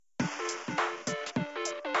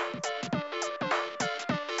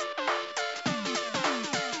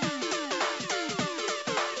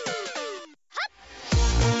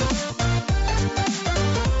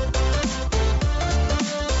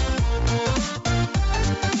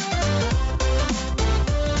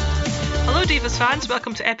Divas fans,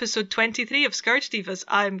 welcome to episode 23 of Scourge Divas.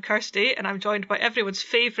 I'm Kirsty and I'm joined by everyone's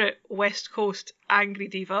favourite West Coast angry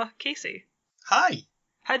diva, Casey. Hi.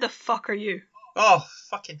 How the fuck are you? Oh,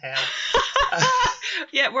 fucking hell.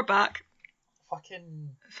 Yeah, we're back.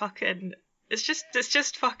 Fucking. It's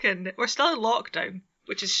just fucking. We're still in lockdown,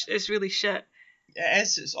 which is really shit. It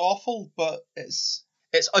is. It's awful, but it's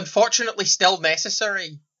unfortunately still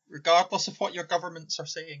necessary, regardless of what your governments are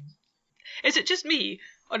saying. Is it just me,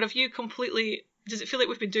 or have you completely? Does it feel like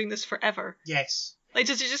we've been doing this forever? Yes. Like,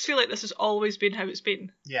 does it just feel like this has always been how it's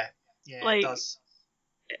been? Yeah, like, it does.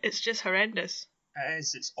 It's just horrendous. It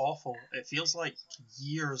is. It's awful. It feels like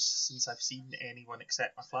years since I've seen anyone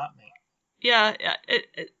except my flatmate. Yeah.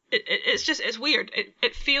 It's weird.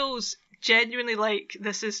 It feels genuinely like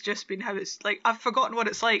this has just been how it's like. I've forgotten what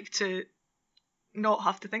it's like to not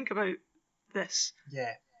have to think about this.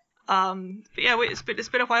 Yeah. But yeah, wait. It's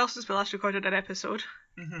been a while since we last recorded an episode.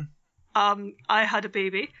 Mm-hmm. I had a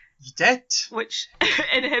baby. You did? Which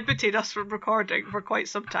inhibited us from recording for quite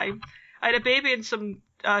some time. I had a baby and some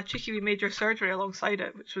cheeky wee major surgery alongside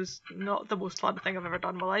it, which was not the most fun thing I've ever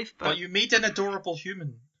done in my life. But you made an adorable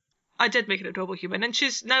human. I did make an adorable human, and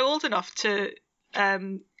she's now old enough to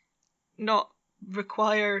not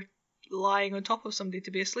require lying on top of somebody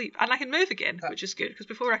to be asleep, and I can move again, which is good because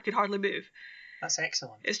before I could hardly move. That's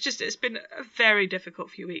excellent. It's been a very difficult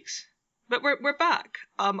few weeks, but we're back.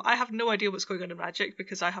 I have no idea what's going on in Magic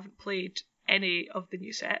because I haven't played any of the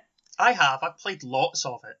new set. I have. I've played lots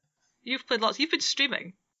of it. You've played lots. You've been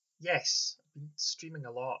streaming. Yes, I've been streaming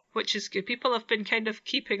a lot, which is good. People have been kind of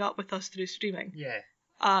keeping up with us through streaming. Yeah.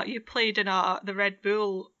 You played in the Red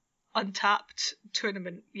Bull Untapped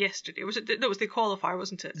tournament yesterday. Was it the qualifier,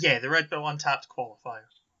 wasn't it? Yeah, the Red Bull Untapped qualifier.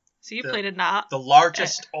 So you played in that. The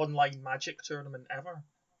largest online Magic tournament ever.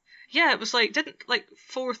 Yeah, it was like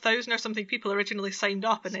 4,000 or something people originally signed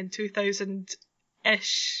up, and then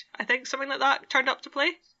 2,000-ish, I think, something like that, turned up to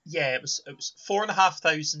play. Yeah, it was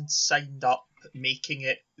 4,500 signed up, making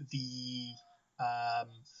it the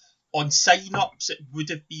on sign-ups it would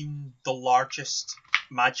have been the largest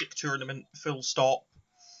Magic tournament, full stop.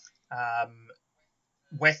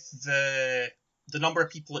 With the number of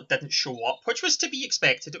people that didn't show up, which was to be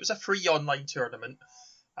expected. It was a free online tournament.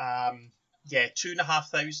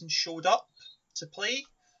 2,500 showed up to play,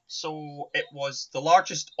 so it was the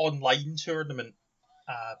largest online tournament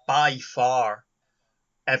by far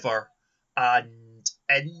ever, and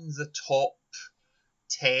in the top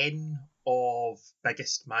 10 of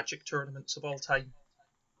biggest Magic tournaments of all time.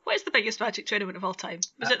 What is the biggest Magic tournament of all time?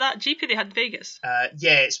 Was it that GP they had in Vegas?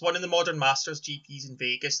 Yeah, it's one of the Modern Masters GPs in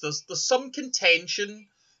Vegas. There's some contention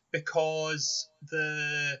because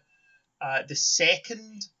the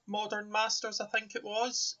second Modern Masters, I think it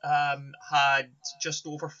was, had just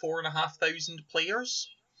over 4,500 players.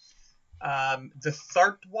 The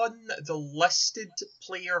third one, the listed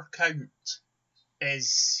player count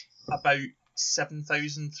is about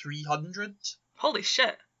 7,300. Holy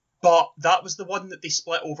shit. But that was the one that they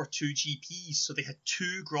split over two GPs, so they had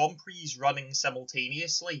two Grand Prix running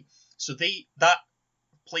simultaneously. So that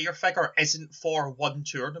player figure isn't for one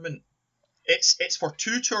tournament. It's for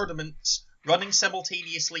two tournaments running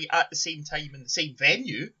simultaneously at the same time in the same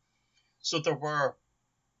venue. So there were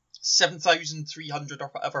 7,300 or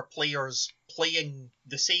whatever players playing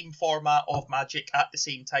the same format of Magic at the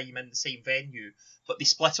same time in the same venue, but they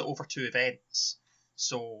split it over two events.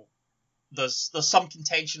 So there's some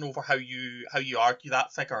contention over how you argue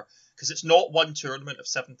that figure, because it's not one tournament of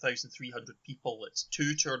 7,300 people, it's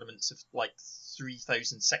two tournaments of like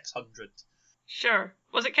 3,600. Sure.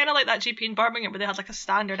 Was it kind of like that GP in Birmingham where they had like a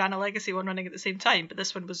standard and a legacy one running at the same time, but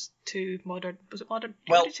this one was two modern? Was it modern?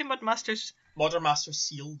 Well, did you say Modern Masters? Modern Masters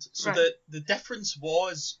sealed. So right. the difference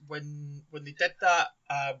was when they did that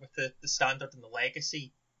with the standard and the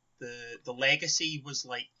legacy. The legacy was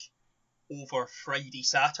like over Friday,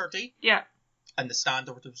 Saturday. Yeah. And the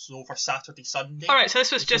standard was over Saturday, Sunday. All right, so this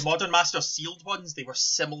was just... The Modern Masters sealed ones, they were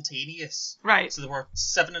simultaneous. Right. So there were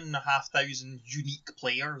 7,500 unique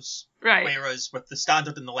players. Right. Whereas with the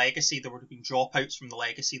standard and the legacy, there would have been dropouts from the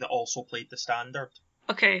legacy that also played the standard.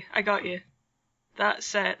 Okay, I got you.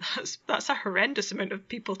 That's a horrendous amount of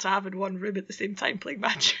people to have in one room at the same time playing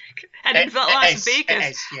Magic. And in Las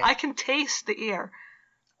Vegas, yeah. I can taste the air.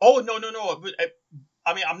 Oh, no.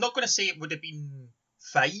 I mean, I'm not going to say it would have been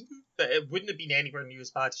fine, but it wouldn't have been anywhere near as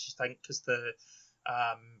bad as you think, because the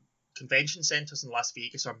convention centres in Las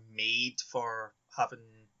Vegas are made for having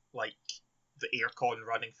like the aircon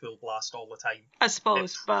running full blast all the time. I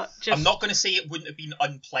suppose, but just... I'm not going to say it wouldn't have been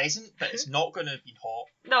unpleasant, but it's not going to have been hot.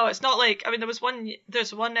 No, it's not like... I mean, there's one...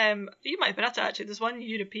 You might have been at it, actually. There's one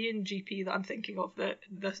European GP that I'm thinking of that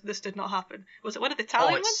this did not happen. Was it one of the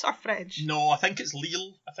Italian ones or French? No, I think it's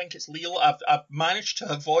Lille. I've managed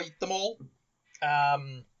to avoid them all.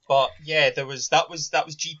 But yeah, that was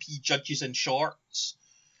GP judges in shorts.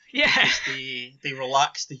 Yeah. They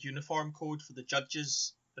relaxed the uniform code for the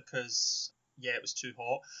judges because it was too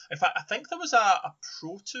hot. In fact, I think there was a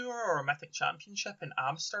Pro Tour or a Mythic Championship in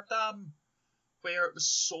Amsterdam where it was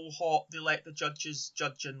so hot they let the judges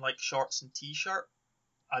judge in like shorts and t-shirt,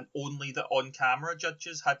 and only the on-camera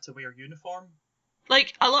judges had to wear uniform.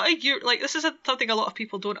 Like a lot of this is something a lot of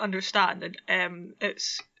people don't understand, and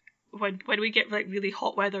it's when we get like really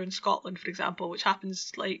hot weather in Scotland, for example, which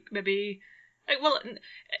happens like maybe. Well,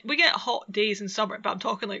 we get hot days in summer, but I'm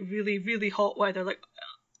talking like really, really hot weather, like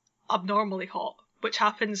abnormally hot, which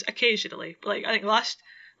happens occasionally. Like I think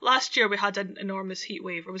last year we had an enormous heat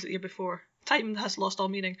wave, or was it the year before? Time has lost all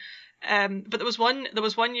meaning. But there was one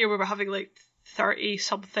year where we were having like 30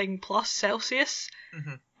 something plus Celsius,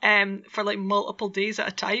 for like multiple days at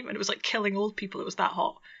a time, and it was like killing old people. It was that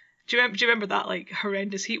hot. Do you remember that like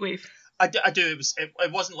horrendous heat wave? I do.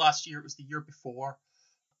 It wasn't last year. It was the year before.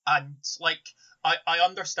 And like I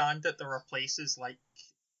understand that there are places like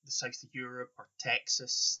the south of Europe or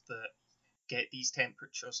Texas that get these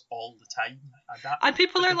temperatures all the time, and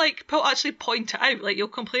people are like actually point it out. Like you'll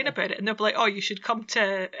complain about it, and they'll be like, "Oh, you should come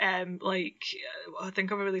to I think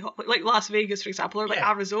of a really hot, like Las Vegas, for example, or like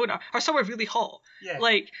Arizona, or somewhere really hot." Yeah.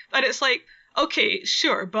 Like, and it's like, okay,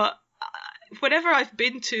 sure, but whenever I've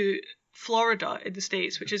been to Florida in the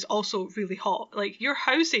States, which is also really hot, like your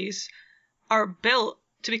houses are built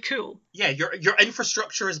to be cool. Yeah, your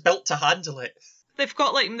infrastructure is built to handle it. They've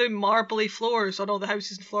got like the marbly floors on all the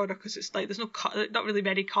houses in Florida because it's like there's not really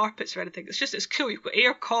many carpets or anything. It's cool. You've got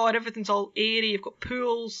aircon, everything's all airy. You've got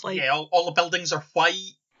pools. Like all the buildings are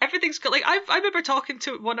white. Everything's got like I remember talking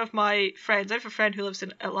to one of my friends. I have a friend who lives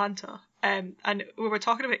in Atlanta, and we were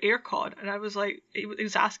talking about aircon, and I was like, he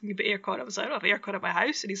was asking about aircon. I was like, I don't have aircon at my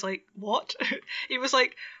house, and he's like, what? He was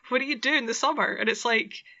like, what do you do in the summer? And it's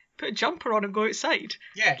like, put a jumper on and go outside.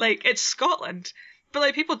 Yeah. Like it's Scotland. But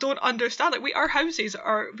like people don't understand, like our houses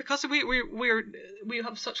are, because we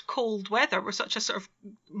have such cold weather. We're such a sort of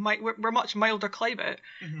we're much milder climate.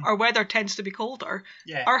 Mm-hmm. Our weather tends to be colder.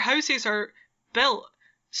 Yeah. Our houses are built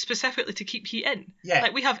specifically to keep heat in. Yeah.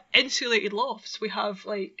 Like we have insulated lofts. We have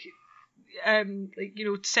like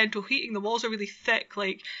central heating. The walls are really thick.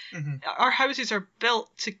 Like our houses are built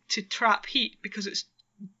to trap heat because it's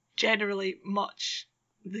generally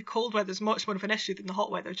the cold weather is much more of an issue than the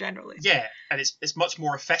hot weather generally. Yeah, and it's much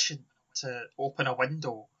more efficient to open a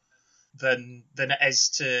window than it is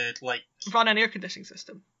to like run an air conditioning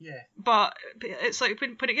system. Yeah. But it's like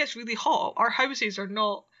when it gets really hot, our houses are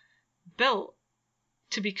not built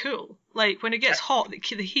to be cool. Like when it gets hot,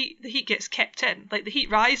 the heat gets kept in. Like the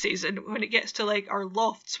heat rises, and when it gets to like our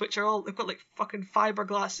lofts, which are all, they've got like fucking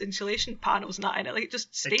fiberglass insulation panels and that in it, like it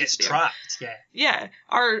just stays there. It gets trapped. Yeah. Yeah.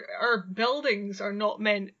 Our buildings are not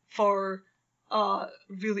meant for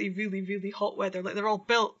really, really, really hot weather. Like they're all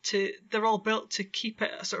built to keep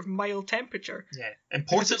it a sort of mild temperature. Yeah.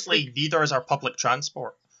 Importantly, neither is our public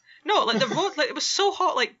transport. No, like the road, like it was so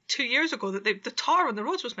hot like 2 years ago that the tar on the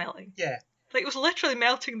roads was melting. Yeah. Like, it was literally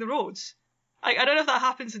melting the roads. I don't know if that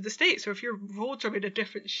happens in the States or if your roads are made of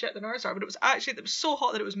different shit than ours are, but it was so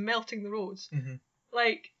hot that it was melting the roads. Mm-hmm.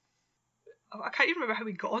 Like, I can't even remember how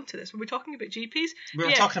we got onto this. Were we talking about GPs? We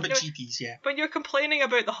were talking about GPs, yeah. When you're complaining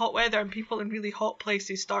about the hot weather and people in really hot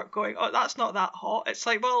places start going, oh, that's not that hot. It's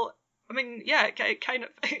like, well, I mean, yeah, it kind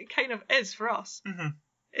of is for us. Mm-hmm.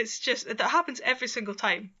 It's just, that happens every single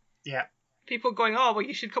time. Yeah. People going, oh, well,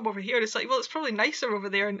 you should come over here. And it's like, well, it's probably nicer over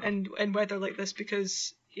there in weather like this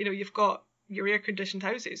because, you've got your air-conditioned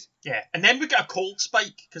houses. Yeah, and then we get a cold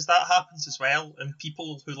spike because that happens as well. And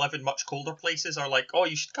people who live in much colder places are like, oh,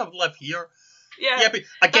 you should come live here. Yeah, but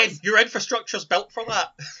again, your infrastructure's built for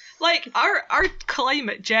that. Like, our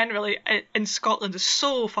climate generally in Scotland is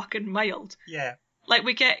so fucking mild. Yeah. Like,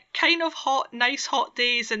 we get kind of nice hot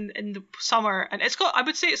days in the summer, and I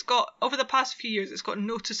would say over the past few years, it's got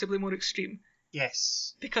noticeably more extreme.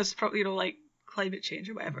 Yes. Because, like, climate change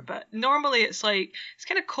or whatever. But normally it's like, it's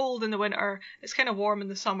kind of cold in the winter, it's kind of warm in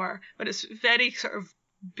the summer, but it's very sort of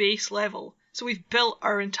base level. So we've built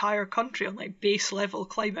our entire country on, like, base level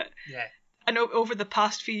climate. Yeah. I know over the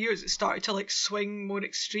past few years it started to like swing more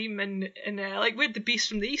extreme, and like we had the Beast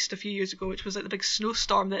from the East a few years ago, which was like the big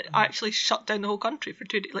snowstorm that actually shut down the whole country for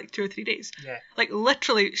 2 or 3 days. Yeah. Like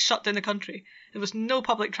literally shut down the country. There was no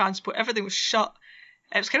public transport. Everything was shut.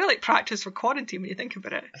 It was kind of like practice for quarantine when you think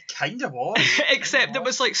about it. It kind of was. Except it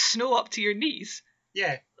was like snow up to your knees.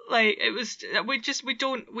 Yeah. Like it was.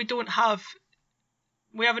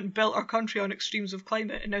 We haven't built our country on extremes of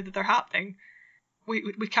climate, and now that they're happening,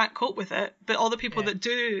 we can't cope with it. But all the people that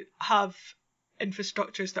do have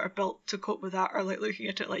infrastructures that are built to cope with that are like looking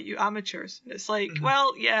at it like, you amateurs. And it's like,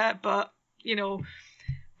 well, yeah, but you know,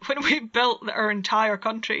 when we built our entire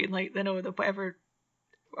country and like, you know, the whatever,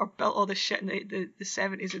 or built all this shit in the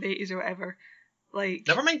 70s or the 80s or whatever, like,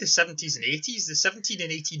 never mind the 70s and 80s, the 17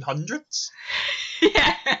 and 1800s.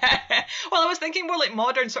 Yeah. Well, I was thinking more like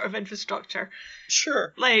modern sort of infrastructure.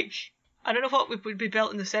 Sure. Like, I don't know what would be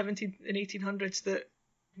built in the 17 and 1800s that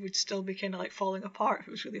would still be kind of like falling apart if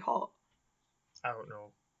it was really hot. I don't know.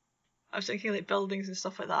 I was thinking like buildings and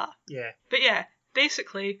stuff like that. Yeah. But yeah,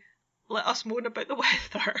 basically, let us moan about the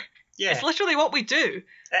weather. Yeah. It's literally what we do.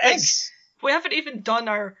 It is. We haven't even done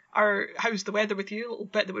our How's the Weather with You little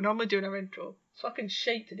bit that we normally do in our intro. It's fucking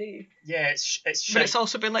shite today. Yeah, it's shite. But it's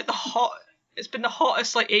also been like it's been the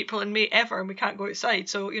hottest like April and May ever, and we can't go outside.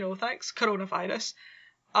 So, you know, thanks coronavirus.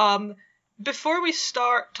 Before we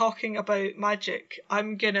start talking about magic,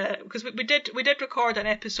 I'm gonna, because we did record an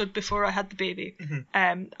episode before I had the baby,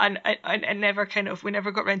 and I never we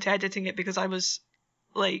never got around to editing it because I was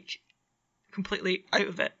like completely out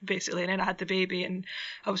of it basically, and then I had the baby and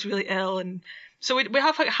I was really ill, and so we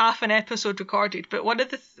have like half an episode recorded. But one of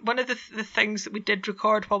the things that we did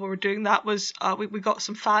record while we were doing that was we got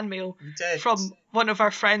some fan mail from one of our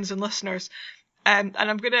friends and listeners. And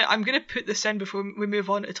I'm gonna put this in before we move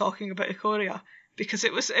on to talking about Ikoria, because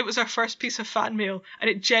it was our first piece of fan mail, and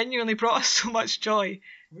it genuinely brought us so much joy.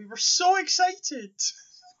 We were so excited.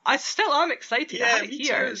 I still am excited. Yeah, I had it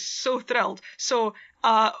here. too. So thrilled. So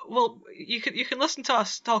well, you can listen to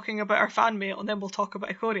us talking about our fan mail, and then we'll talk about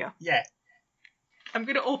Ikoria. Yeah. I'm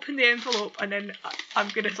gonna open the envelope, and then I'm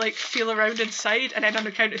gonna like feel around inside, and then on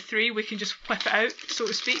the count of 3 we can just whip it out, so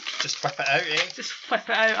to speak. Just whip it out, eh? Just whip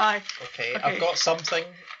it out, aye. Okay. I've got something.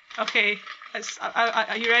 Okay,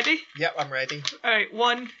 are you ready? Yep, I'm ready. Alright,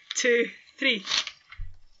 1, 2, 3.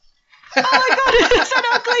 Oh my god, it's an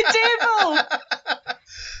ugly table!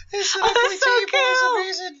 It's an Oh, ugly that's so table, cool.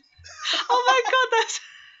 it's amazing. Oh my god, that's...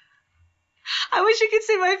 I wish you could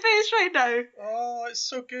see my face right now. Oh, it's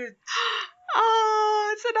so good.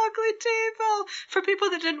 Oh, it's an ugly table. For people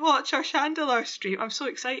that didn't watch our Chandelier stream, I'm so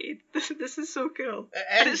excited. This is so cool.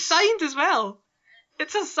 And it's signed as well.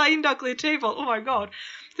 It's a signed ugly table. Oh my god.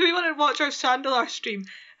 If you want to watch our Chandelier stream,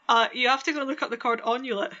 you have to go look up the card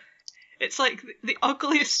Onulet. It's like the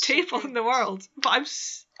ugliest table in the world, but I'm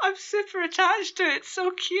super attached to it. It's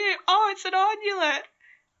so cute. Oh, it's an Onulet.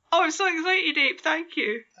 Oh, I'm so excited, Ape. Thank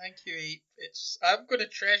you. Thank you, Ape. I'm going to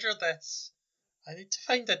treasure this. I need to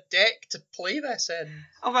find a deck to play this in.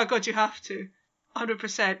 Oh my god, you have to. 100%.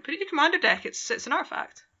 Put it in your commander deck. It's an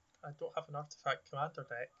artifact. I don't have an artifact commander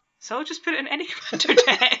deck. So I'll just put it in any commander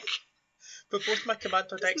deck. But both my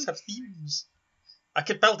commander decks have themes. I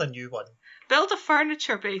could build a new one. Build a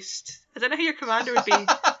furniture based. I don't know who your commander would be.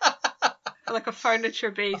 Like a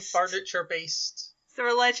furniture based. A furniture based. Is there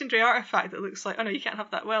a legendary artifact that looks like... Oh no, you can't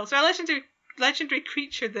have that. Well, is there a legendary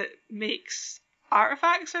creature that makes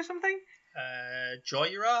artifacts or something?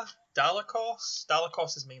 Joyra? Dalakos?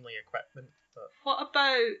 Dalakos is mainly equipment, but... What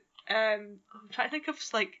about... I'm trying to think of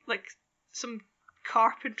like some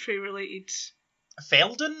carpentry related...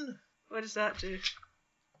 Felden? What does that do?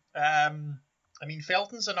 I mean,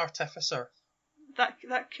 Felden's an artificer.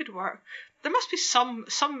 That could work. There must be some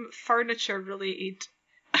furniture related,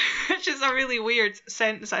 which is a really weird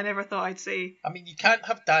sentence I never thought I'd say. I mean, you can't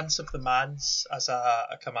have Dance of the Mans as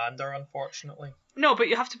a commander, unfortunately. No, but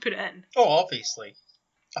you have to put it in. Oh, obviously.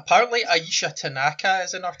 Apparently, Aisha Tanaka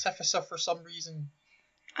is an artificer for some reason.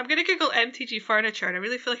 I'm going to Google MTG furniture, and I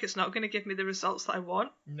really feel like it's not going to give me the results that I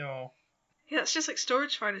want. No. Yeah, it's just like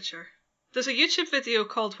storage furniture. There's a YouTube video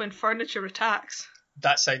called When Furniture Attacks.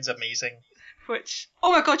 That sounds amazing. Which,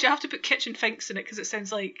 oh my god, you have to put kitchen finks in it because it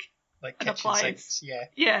sounds like an kitchen appliance. sinks, yeah.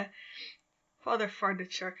 Yeah. What other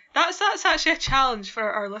furniture? That's actually a challenge for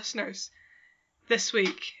our listeners this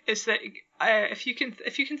week. Is that if you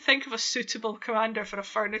can think of a suitable commander for a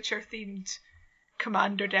furniture themed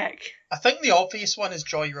commander deck. I think the obvious one is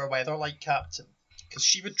Joyra Weatherlight Captain, because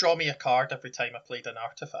she would draw me a card every time I played an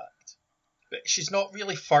artifact. But she's not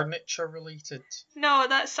really furniture related. No,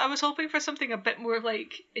 I was hoping for something a bit more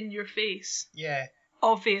like in your face. Yeah.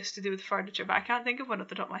 Obvious to do with furniture, but I can't think of one off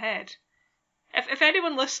the top of my head. If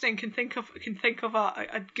anyone listening can think of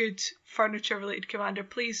a good furniture related commander,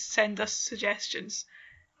 please send us suggestions,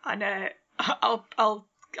 and I'll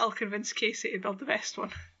convince Casey to build the best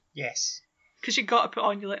one. Yes. Because you got to put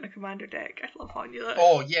Onulate in a commander deck. I love Onulate.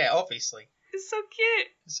 Oh yeah, obviously. It's so cute.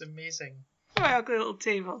 It's amazing. Oh, my ugly little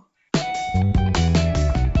table.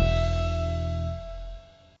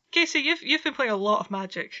 Casey, you've been playing a lot of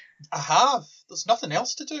Magic. I have. There's nothing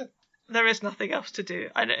else to do. There is nothing else to do,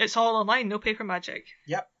 and it's all online, no paper Magic.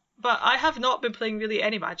 Yep. But I have not been playing really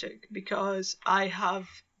any Magic because I have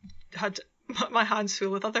had my hands full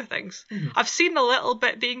with other things. Mm-hmm. I've seen a little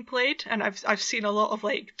bit being played, and I've seen a lot of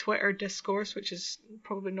like Twitter discourse, which is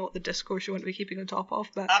probably not the discourse you want to be keeping on top of.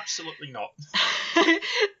 But absolutely not.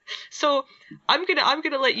 So I'm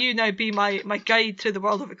gonna let you now be my guide through the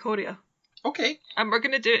world of Ikoria. Okay. And we're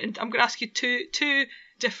gonna do it. And I'm gonna ask you two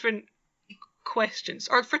different questions,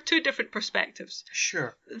 or for two different perspectives.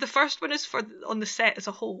 Sure. The first one is on the set as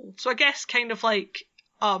a whole. So I guess kind of like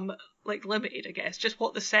limited, I guess, just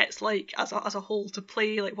what the set's like as a whole to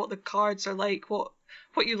play, like what the cards are like, what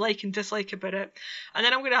you like and dislike about it. And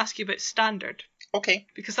then I'm going to ask you about standard. Okay.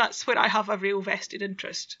 Because that's where I have a real vested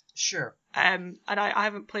interest. Sure. And I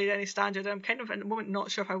haven't played any standard. I'm kind of at the moment not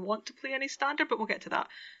sure if I want to play any standard, but we'll get to that.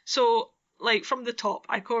 So, like from the top,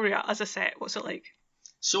 Ikoria as a set, what's it like?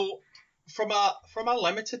 So from a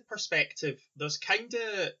limited perspective, there's kind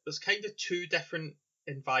of two different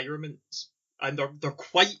environments, and they're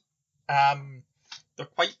quite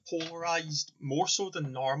polarized, more so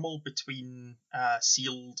than normal, between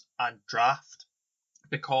sealed and draft,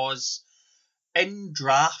 because in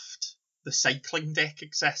draft the cycling deck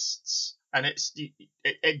exists, and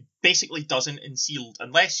it basically doesn't in sealed.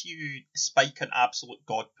 Unless you spike an absolute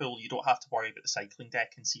god pool, you don't have to worry about the cycling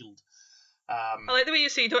deck in sealed. I like the way you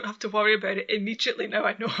say you don't have to worry about it immediately. Now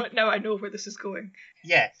I know where this is going.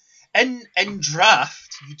 Yeah. In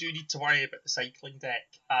draft, you do need to worry about the cycling deck,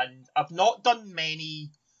 and I've not done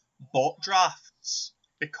many bot drafts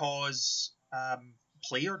because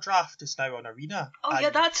player draft is now on Arena. Oh yeah,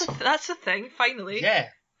 that's a thing. Finally. Yeah.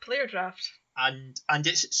 Player draft. And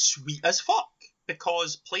it's sweet as fuck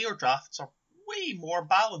because player drafts are way more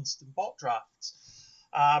balanced than bot drafts.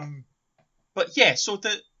 But yeah, so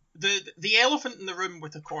the elephant in the room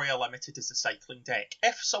with Ikoria Limited is the cycling deck.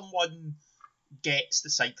 If someone gets the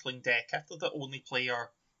cycling deck, if they're the only player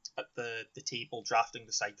at the table drafting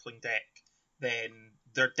the cycling deck, then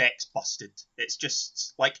their deck's busted. It's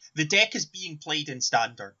just like the deck is being played in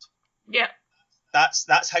standard. Yeah.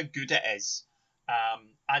 That's how good it is.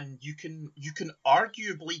 And you can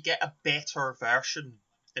arguably get a better version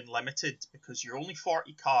in limited because you're only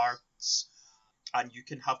 40 cards and you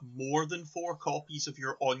can have more than 4 copies of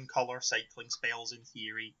your on-color cycling spells in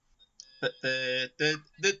theory. But the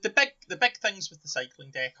big things with the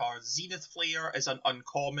cycling deck are Zenith Flare is an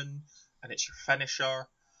uncommon and it's your finisher.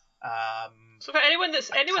 So for anyone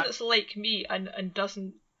that's like me and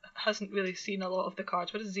hasn't really seen a lot of the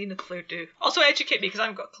cards, what does Zenith Flare do? Also educate me because I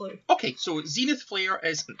haven't got a clue. Okay, so Zenith Flare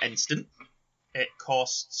is an instant. It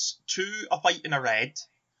costs 2, a white and a red,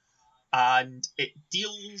 and it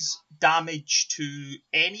deals damage to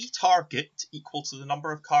any target equal to the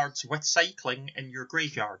number of cards with cycling in your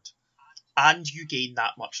graveyard. And you gain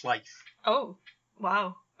that much life. Oh,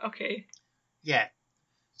 wow. Okay. Yeah.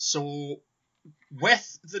 So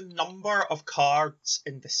with the number of cards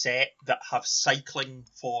in the set that have cycling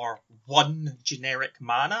for 1 generic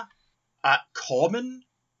mana at common,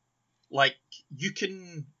 like you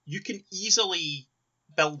can easily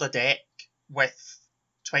build a deck with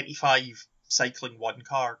 25 cycling 1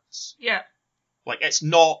 cards. Yeah. Like it's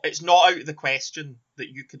not out of the question that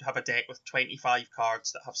you could have a deck with 25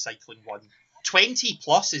 cards that have cycling 1. 20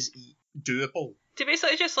 plus is doable. Do you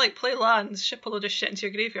basically just like play lands, ship a load of shit into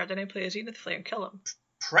your graveyard, and then play a Zenith Flare and kill them?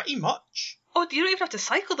 Pretty much. Oh, you don't even have to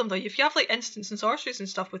cycle them though. If you have like instants and sorceries and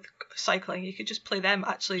stuff with cycling, you could just play them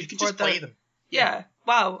actually. You can just play them. Yeah.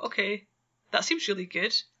 Wow. Okay. That seems really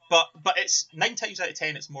good. But it's 9 times out of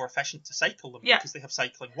 10 it's more efficient to cycle them because they have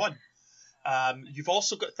cycling 1. You've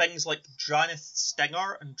also got things like Drannith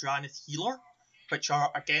Stinger and Drannith Healer, which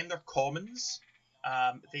are, again, they're commons.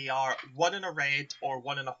 They are 1 in a red or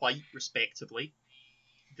 1 in a white, respectively.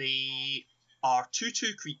 They are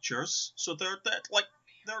 2/2 creatures, so they're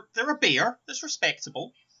a bear. That's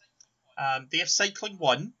respectable. They have cycling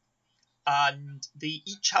 1, and they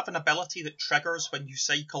each have an ability that triggers when you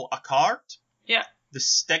cycle a card. Yeah. The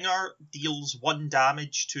Stinger deals 1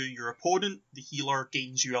 damage to your opponent. The Healer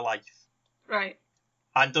gains you a life. Right.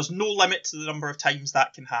 And there's no limit to the number of times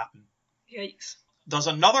that can happen. Yikes. There's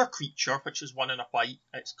another creature, which is 1 in a white.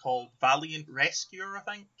 It's called Valiant Rescuer, I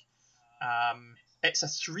think. It's a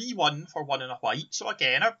 3-1 for 1 and a white, so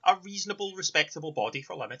again, a reasonable, respectable body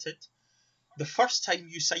for limited. The first time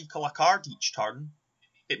you cycle a card each turn,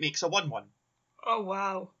 it makes a 1-1. Oh,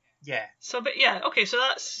 wow. Yeah. So, but yeah, okay, so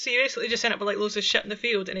you basically just end up with like loads of shit in the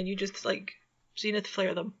field and then you just like Zenith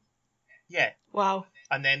Flare them. Yeah. Wow.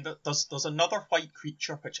 And then there's another white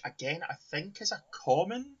creature, which again, I think is a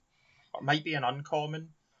common, or it might be an uncommon.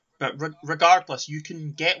 But regardless, you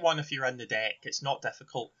can get one if you're in the deck. It's not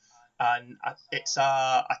difficult. And it's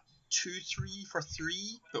a 2/3 for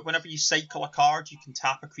 3, but whenever you cycle a card, you can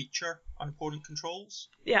tap a creature on opponent controls.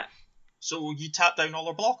 Yeah. So you tap down all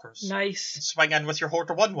their blockers. Nice. Swing in with your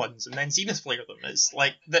Horde of 1/1s and then Zenith Flare them. It's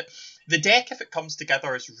like, the deck, if it comes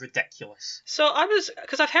together, is ridiculous. So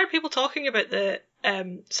because I've heard people talking about the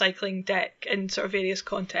cycling deck in sort of various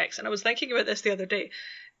contexts, and I was thinking about this the other day.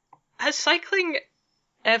 Has cycling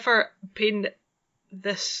ever been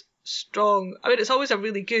this strong? I mean, it's always a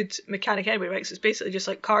really good mechanic anyway, right? 'Cause it's basically just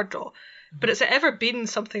like card draw. But has it ever been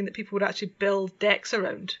something that people would actually build decks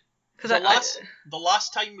around? Because the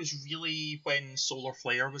last time was really when Solar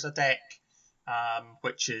Flare was a deck,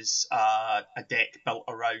 which is a deck built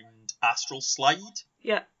around Astral Slide.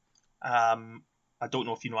 Yeah. I don't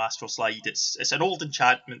know if you know Astral Slide. It's an old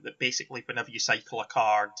enchantment that basically whenever you cycle a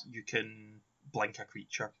card, you can blink a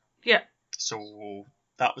creature. Yeah. So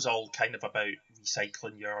that was all kind of about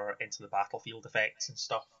recycling your into the battlefield effects and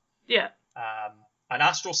stuff. Yeah. And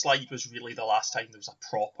Astral Slide was really the last time there was a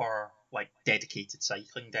proper, like, dedicated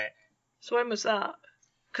cycling deck. So when was that?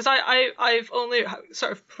 Because I've only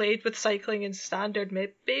sort of played with cycling in Standard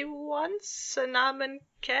maybe once in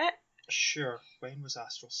Amonkhet. Sure. When was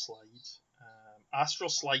Astral Slide? Astral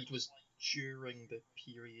Slide was during the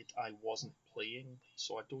period I wasn't playing,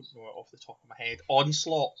 so I don't know it off the top of my head.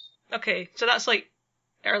 Onslaught. Okay, so that's like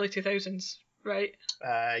early 2000s, right?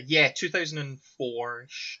 Yeah,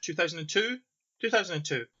 2004-ish. 2002?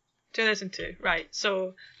 2002. 2002, right.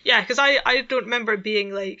 So, yeah, because I don't remember it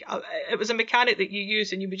being like, it was a mechanic that you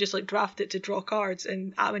used and you would just like draft it to draw cards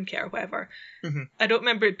in Amonkhet or whatever. Mm-hmm. I don't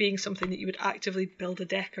remember it being something that you would actively build a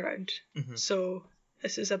deck around. Mm-hmm. So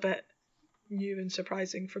this is a bit new and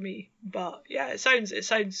surprising for me. But yeah, it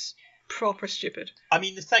sounds proper stupid. I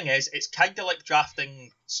mean, the thing is, it's kind of like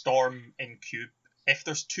drafting Storm in Cube. If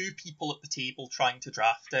there's 2 people at the table trying to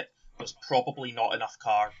draft it, there's probably not enough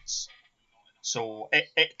cards. So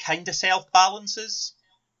it kind of self-balances.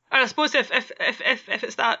 And I suppose if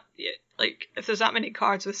it's that, like, if there's that many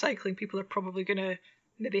cards with cycling, people are probably going to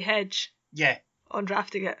maybe hedge on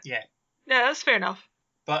drafting it. Yeah. Yeah, that's fair enough.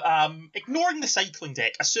 But ignoring the cycling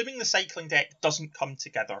deck, assuming the cycling deck doesn't come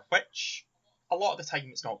together, which a lot of the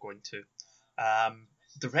time it's not going to,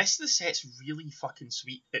 the rest of the set's really fucking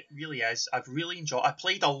sweet. It really is. I've really enjoyed. I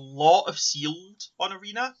played a lot of Sealed on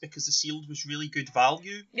Arena because the Sealed was really good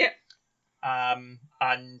value. Yeah.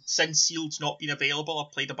 And since Sealed's not been available,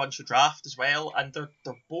 I've played a bunch of Draft as well, and they're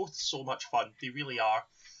both so much fun. They really are.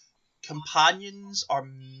 Companions are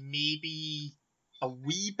maybe a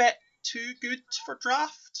wee bit too good for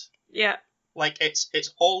Draft. Yeah. Like, it's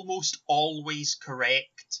almost always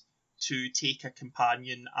correct to take a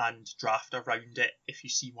companion and draft around it if you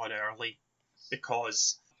see one early,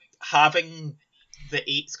 because having the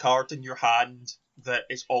 8th card in your hand that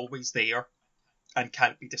is always there and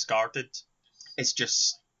can't be discarded is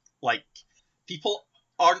just, like, people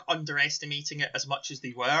aren't underestimating it as much as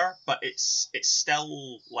they were, but it's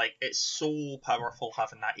still, like, it's so powerful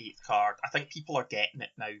having that 8th card. I think people are getting it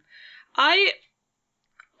now. I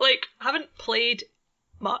haven't played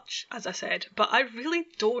much, as I said, but I really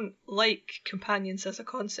don't like companions as a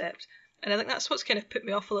concept, and I think that's what's kind of put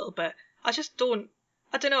me off a little bit. I don't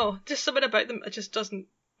know, just something about them, I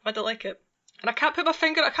don't like it. And I can't put my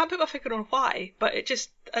finger on why, but I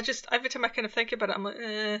just every time I kind of think about it, I'm like,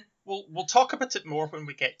 eh. We'll talk about it more when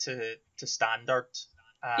we get to Standard.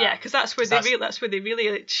 Yeah, because that's where they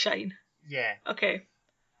really like, shine. Yeah. Okay.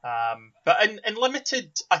 But in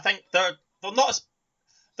Limited, I think they're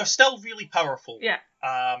still really powerful. Yeah.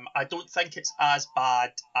 I don't think it's as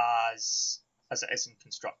bad as it is in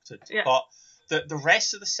Constructed. Yeah. But the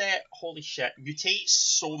rest of the set, holy shit, Mutate's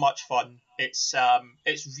so much fun. It's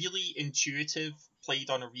really intuitive, played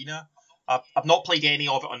on Arena. I've not played any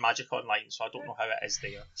of it on Magic Online, so I don't know how it is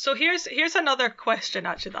there. So here's another question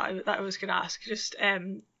actually that I was going to ask. Just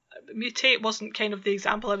Mutate wasn't kind of the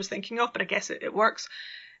example I was thinking of, but I guess it works.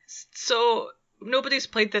 So nobody's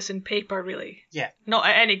played this in paper, really. Yeah. Not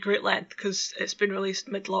at any great length, because it's been released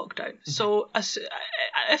mid-lockdown. Mm-hmm. So assuming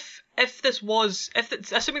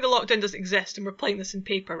the lockdown doesn't exist and we're playing this in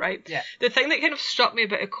paper, right? Yeah. The thing that kind of struck me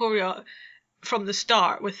about Ikoria from the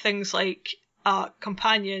start with things like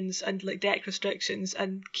companions and like deck restrictions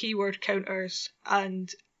and keyword counters,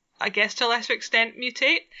 and I guess to a lesser extent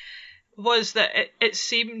mutate, was that it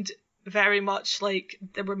seemed very much like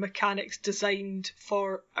there were mechanics designed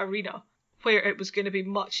for Arena, where it was going to be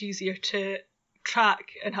much easier to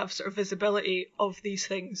track and have sort of visibility of these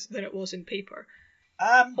things than it was in paper.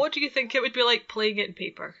 What do you think it would be like playing it in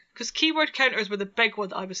paper? Because keyword counters were the big one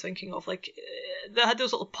that I was thinking of. Like, they had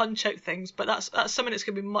those little punch-out things, but that's something that's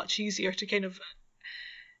going to be much easier to kind of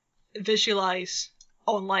visualise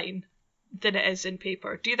online than it is in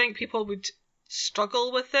paper. Do you think people would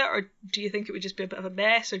struggle with it, or do you think it would just be a bit of a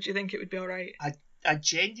mess, or do you think it would be alright? I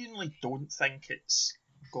genuinely don't think it's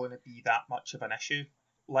going to be that much of an issue.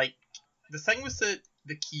 Like, the thing with the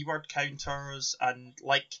keyword counters, and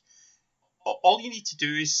like, all you need to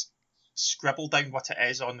do is scribble down what it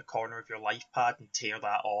is on the corner of your life pad and tear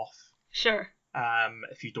that off. Sure.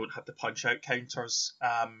 If you don't have the punch out counters,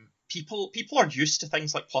 people are used to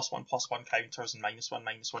things like +1/+1 counters and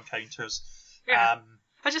 -1/-1 counters. Yeah.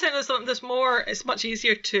 I just think there's more. It's much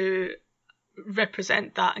easier to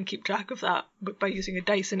represent that and keep track of that by using a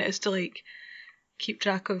dice than it is to like keep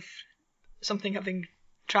track of something having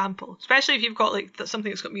trample, especially if you've got like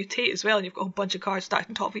something that's got mutate as well, and you've got a whole bunch of cards stacked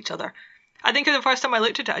on top of each other. I think the first time I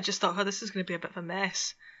looked at it, I just thought, oh, this is going to be a bit of a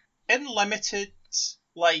mess. In limited,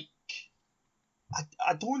 like,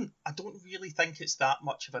 I don't really think it's that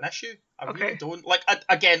much of an issue. I really don't. Like,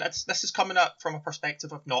 again, this is coming up from a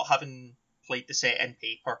perspective of not having played the set in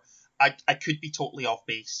paper. I could be totally off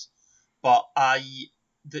base, but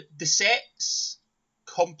the set's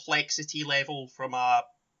complexity level from a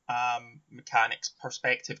mechanics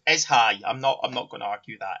perspective is high. I'm not going to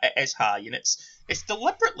argue that. It is high, and it's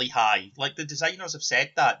deliberately high. Like, the designers have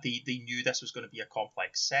said that they knew this was going to be a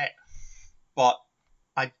complex set, but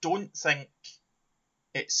I don't think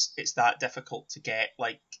it's that difficult to get.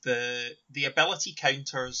 Like, the ability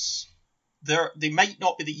counters, they might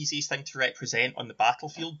not be the easiest thing to represent on the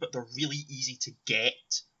battlefield, but they're really easy to get.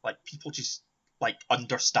 Like, people just like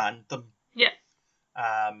understand them. Yeah.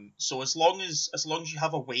 So as long as you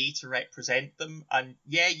have a way to represent them, and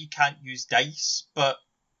yeah, you can't use dice, but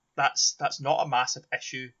that's not a massive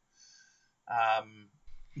issue.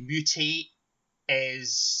 Mutate's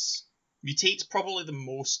probably the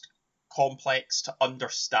most complex to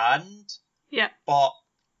understand. Yeah. But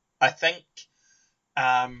I think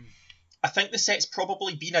the set's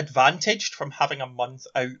probably been advantaged from having a month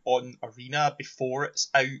out on Arena before it's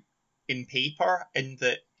out in paper, in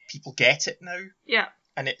that people get it now. Yeah.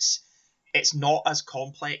 And it's not as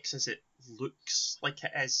complex as it looks like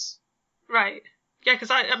it is. Right. Yeah, because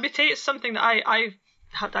mutate is something that I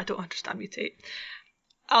don't understand mutate.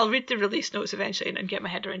 I'll read the release notes eventually and get my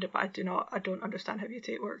head around it, but I don't understand how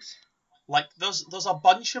mutate works. Like, there's a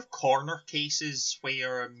bunch of corner cases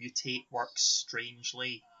where mutate works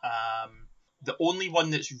strangely. The only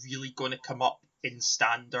one that's really going to come up in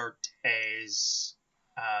standard is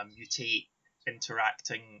mutate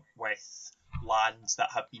interacting with lands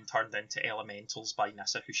that have been turned into elementals by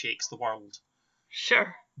Nissa, who shakes the world.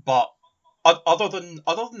 Sure. But other than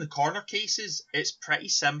the corner cases, it's pretty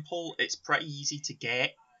simple, it's pretty easy to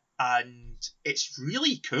get, and it's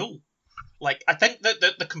really cool. Like, I think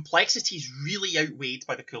that the complexity is really outweighed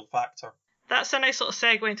by the cool factor. That's a nice little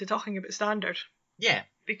segue into talking about standard. Yeah.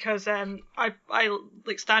 Because I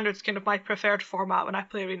like, standard's kind of my preferred format when I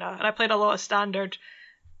play Arena, and I played a lot of standard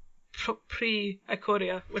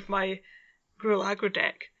pre-Ikoria with my Gruul aggro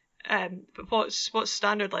deck. But what's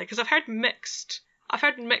standard like? Because I've heard mixed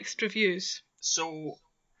reviews. So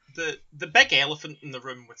the big elephant in the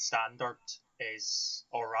room with standard is,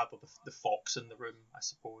 or rather the fox in the room, I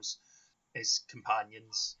suppose, is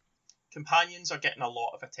companions. Companions are getting a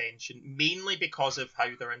lot of attention, mainly because of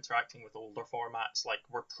how they're interacting with older formats. Like,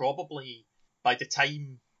 we're probably, by the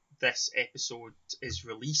time this episode is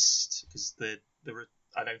released, because the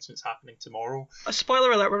announcement's happening tomorrow. A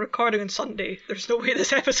spoiler alert, we're recording on Sunday. There's no way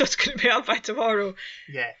this episode's going to be out by tomorrow.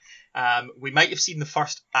 Yeah. We might have seen the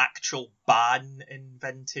first actual ban in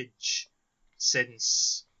Vintage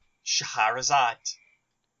since Shahrazad.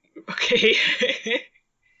 Okay.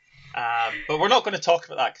 But we're not going to talk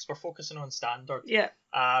about that because we're focusing on standard. Yeah.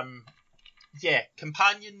 Yeah,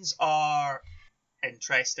 companions are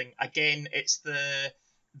interesting. Again, it's the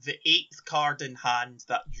 8th card in hand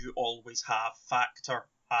that you always have factor.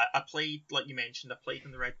 I played, like you mentioned,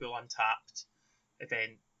 in the Red Bull Untapped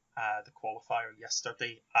event, the qualifier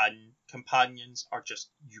yesterday, and companions are just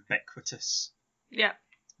ubiquitous. Yeah.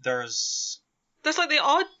 There's like the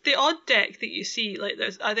odd deck that you see. Like,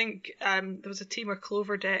 I think there was a Temur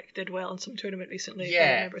Clover deck did well in some tournament recently. Yeah.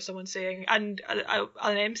 I remember someone saying, and an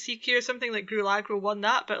MCQ or something like Gruul aggro won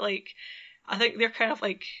that, but like, I think they're kind of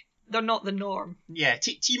like, they're not the norm. Yeah,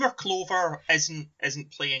 Temur Clover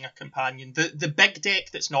isn't playing a companion. The big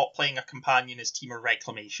deck that's not playing a companion is Temur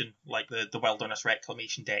Reclamation. Like the Wilderness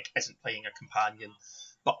Reclamation deck isn't playing a companion.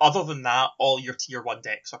 But other than that, all your tier 1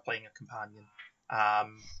 decks are playing a companion.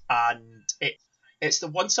 And it's the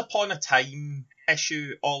Once Upon a Time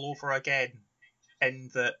issue all over again,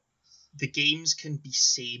 in that the games can be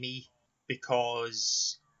samey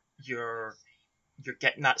because you're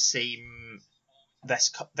getting that same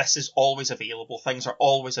this is always available, things are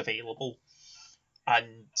always available,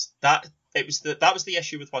 and that was the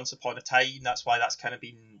issue with Once Upon a Time. That's why that's kind of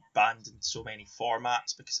been banned in so many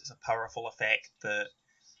formats, because it's a powerful effect that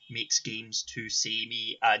makes games too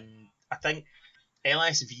samey. And I think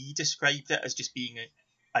LSV described it as just being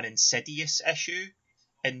an insidious issue,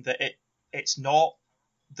 in that it's not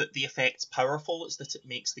that the effect's powerful, it's that it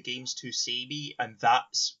makes the games too samey, and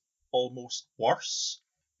that's almost worse,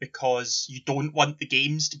 because you don't want the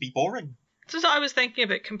games to be boring. So I was thinking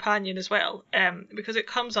about Companion as well, because it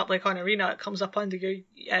comes up like on Arena, it comes up under your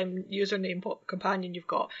username, what Companion you've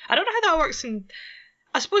got. I don't know how that works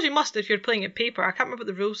I suppose you must if you're playing it paper. I can't remember what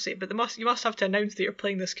the rules say, but you must have to announce that you're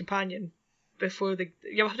playing this Companion before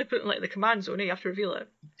you have to put in like the command zone, you have to reveal it.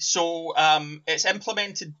 So it's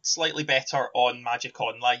implemented slightly better on Magic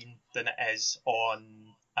Online than it is on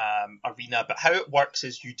Arena, but how it works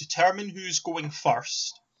is you determine who's going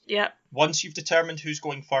first. Yeah. Once you've determined who's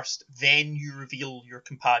going first, then you reveal your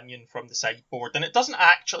companion from the sideboard, and it doesn't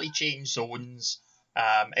actually change zones.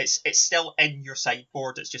 It's still in your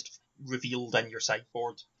sideboard. It's just revealed in your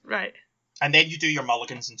sideboard. Right. And then you do your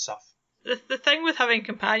mulligans and stuff. The thing with having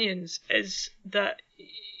companions is that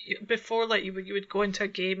before, like, you would go into a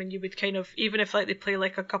game and you would kind of, even if like they play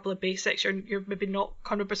like a couple of basics, you're maybe not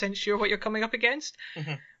 100% sure what you're coming up against.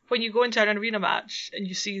 Mm-hmm. When you go into an arena match and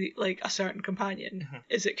you see like a certain companion, mm-hmm.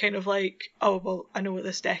 is it kind of like, oh well, I know what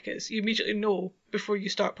this deck is? You immediately know before you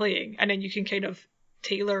start playing, and then you can kind of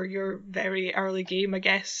tailor your very early game, I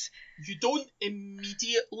guess. You don't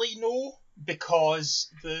immediately know,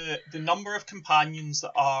 because the number of companions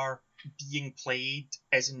that are being played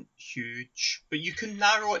isn't huge, but you can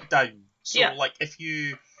narrow it down. So yeah. Like if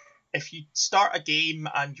you start a game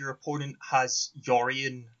and your opponent has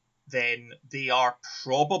Yorion, then they are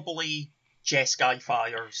probably Jeskai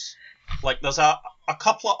Fires. Like there's a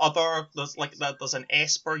couple of other, there's an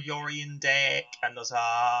Esper Yorion deck, and there's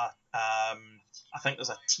I think there's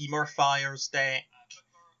a Temur Fires deck.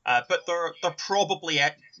 But they're probably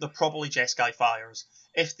Jeskai Fires.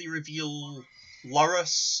 If they reveal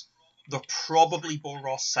Lurrus, they're probably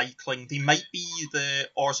Boros Cycling. They might be the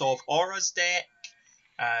Orzhov Auras deck.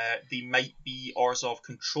 They might be Orzhov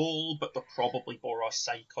Control, but they're probably Boros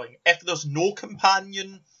Cycling. If there's no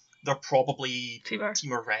companion, they're probably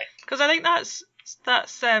Temur Rec. Because I think that's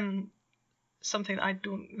something that I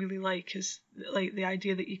don't really like, is like the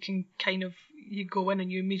idea that you can kind of, you go in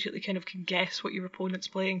and you immediately kind of can guess what your opponent's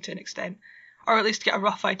playing to an extent, or at least get a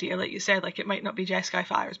rough idea. Like you said, like it might not be Jeskai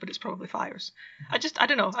Fires, but it's probably Fires. I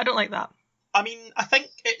don't know, I don't like that. I mean, I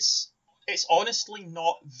think it's honestly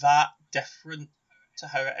not that different to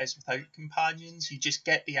how it is without companions. You just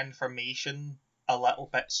get the information a little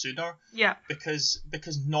bit sooner. Yeah. Because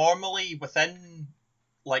normally within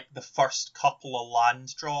like the first couple of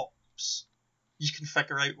land drops, you can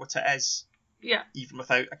figure out what it is. Yeah. Even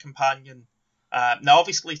without a companion. Now,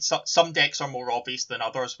 obviously, some decks are more obvious than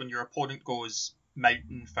others. When your opponent goes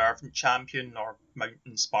Mountain Fervent Champion or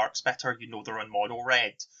Mountain Spark Spitter, you know they're on mono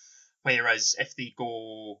red. Whereas if they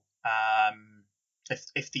go,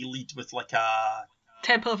 if they lead with like a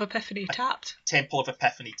Temple of Epiphany tapped,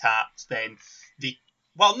 then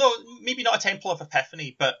maybe not a Temple of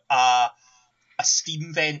Epiphany, but a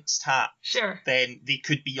Steam Vents tapped. Sure. Then they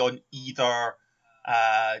could be on either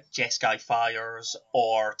Jeskai Fires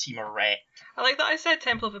or Temur Rec. I like that I said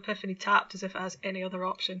Temple of Epiphany tapped as if it has any other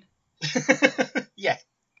option. Yeah.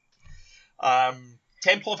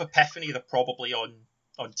 Temple of Epiphany, they're probably on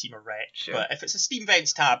Temur Rec. Sure. But if it's a Steam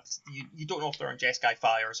Vents tabbed, you don't know if they're on Jeskai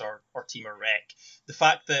Fires or Temur Rec. The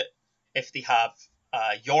fact that if they have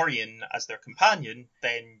Yorion as their companion,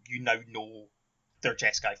 then you now know they're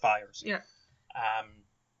Jeskai Fires. Yeah.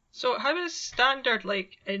 So how is Standard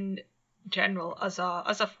like in general as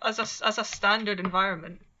a standard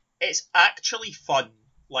environment? It's actually fun.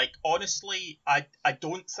 Like honestly, I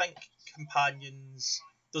don't think companions.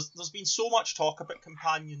 There's been so much talk about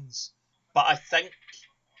companions, but I think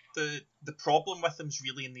the problem with them's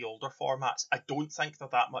really in the older formats. I don't think they're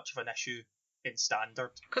that much of an issue in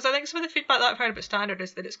Standard. Because I think some of the feedback that I've heard about Standard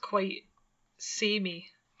is that it's quite samey,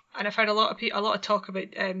 and I've heard a lot of talk about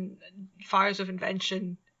Fires of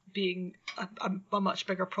Invention being a much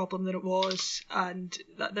bigger problem than it was, and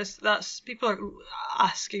that's people are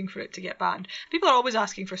asking for it to get banned. People are always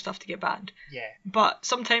asking for stuff to get banned. Yeah. But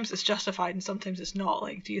sometimes it's justified and sometimes it's not.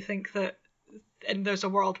 Like, do you think that and there's a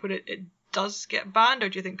world where it does get banned, or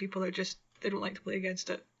do you think people are just, they don't like to play against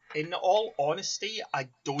it? In all honesty, I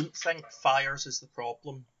don't think Fires is the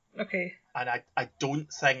problem. Okay. And I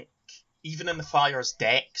don't think, even in the Fires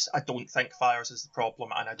decks, I don't think Fires is the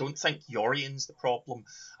problem, and I don't think Yorian's the problem.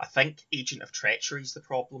 I think Agent of Treachery is the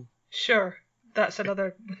problem. Sure, that's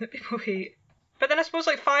another one that people hate. But then I suppose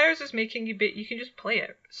like Fires is making you you can just play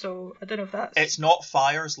it, so I don't know if that's... It's not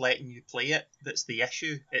Fires letting you play it that's the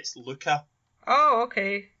issue, it's Lukka. Oh,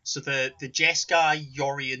 okay. So the Jeskai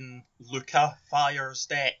Yorian Lukka Fires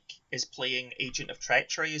deck is playing Agent of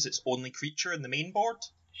Treachery as its only creature in the main board.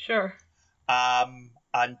 Sure.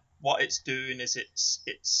 And what it's doing is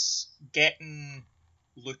it's getting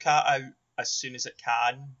Lukka out as soon as it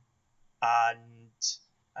can, and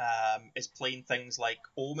is playing things like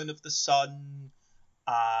Omen of the Sun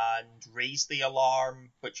and Raise the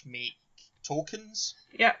Alarm, which make tokens.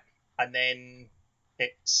 Yeah. And then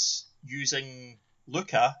it's using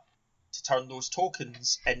Lukka to turn those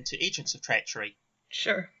tokens into Agents of Treachery.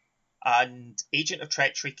 Sure. And Agent of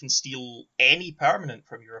Treachery can steal any permanent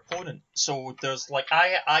from your opponent. So there's like,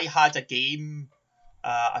 I had a game,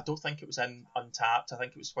 I don't think it was in Untapped, I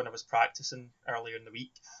think it was when I was practicing earlier in the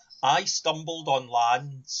week. I stumbled on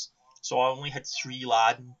lands, so I only had 3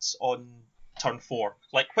 lands on turn 4.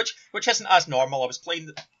 Like, which isn't as normal. I was playing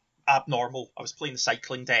abnormal. I was playing the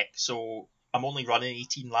cycling deck, so I'm only running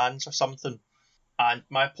 18 lands or something. And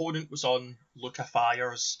my opponent was on Lukka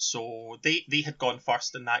Fires, so they had gone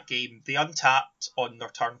first in that game. They untapped on their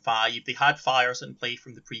turn 5. They had Fires in play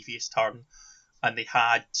from the previous turn, and they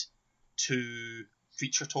had 2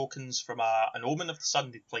 creature tokens from an Omen of the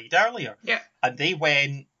Sun they played earlier. Yeah. And they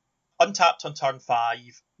went untapped on turn 5,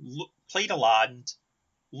 played a land,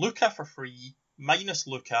 Lukka for free, minus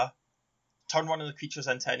Lukka, turn one of the creatures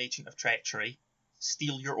into an Agent of Treachery,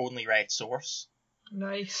 steal your only red source.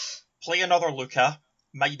 Nice. Play another Lukka,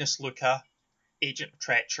 minus Lukka, Agent of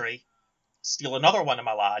Treachery, steal another one of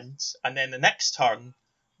my lands, and then the next turn,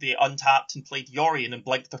 they untapped and played Yorian and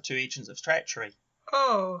blinked their 2 Agents of Treachery.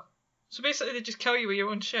 Oh. So basically they just kill you with your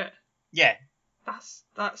own shit? Yeah.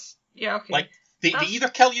 That's yeah, okay. Like, they either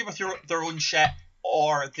kill you with their own shit,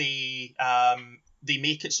 or they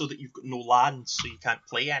make it so that you've got no lands, so you can't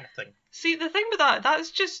play anything. See, the thing with that's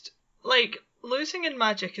just, like, losing in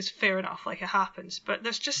Magic is fair enough, like, it happens, but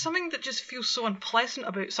there's just something that just feels so unpleasant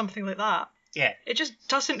about something like that. Yeah. It just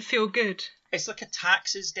doesn't feel good. It's like a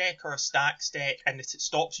Taxes deck or a Stacks deck, and it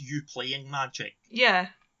stops you playing Magic. Yeah.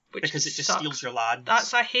 Because it just sucks. steals your lands.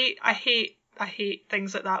 I hate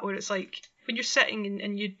things like that, where it's like, when you're sitting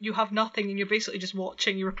and you have nothing and you're basically just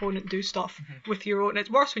watching your opponent do stuff with your own. It's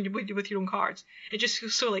worse when you're with your own cards. It just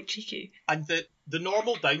feels so like cheeky. And the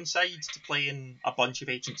normal downside to playing a bunch of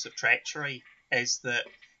Agents of Treachery is that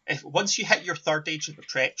once you hit your 3rd Agent of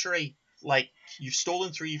Treachery, like, you've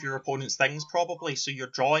stolen 3 of your opponent's things probably, so you're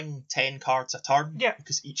drawing 10 cards a turn. Yeah.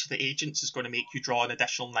 Because each of the agents is going to make you draw an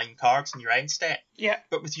additional 9 cards in your end step. Yeah.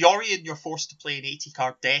 But with Yorian, you're forced to play an 80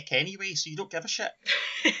 card deck anyway, so you don't give a shit.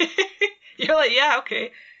 You're like, yeah,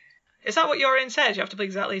 okay. Is that what Yorian says? You have to play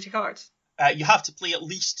exactly 80 cards? You have to play at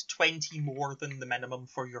least 20 more than the minimum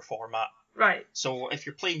for your format. Right. So if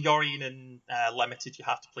you're playing Yorian in Limited, you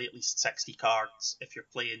have to play at least 60 cards. If you're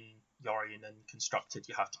playing Yorian in Constructed,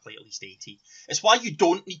 you have to play at least 80. It's why you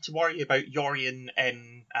don't need to worry about Yorian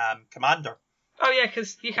in Commander. Oh yeah,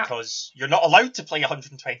 because you're not allowed to play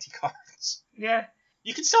 120 cards. Yeah.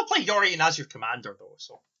 You can still play Yorian as your commander though,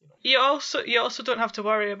 so you also don't have to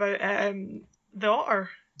worry about the otter.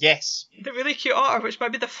 Yes. The really cute otter, which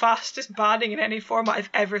might be the fastest banning in any format I've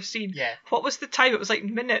ever seen. Yeah. What was the time? It was like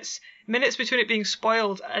minutes between it being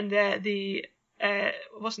spoiled and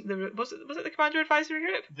was it the Commander Advisory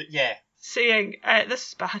Group? Yeah. Saying this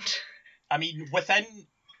is banned. I mean,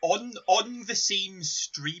 on the same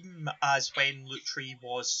stream as when Lutri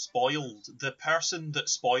was spoiled, the person that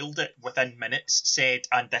spoiled it within minutes said,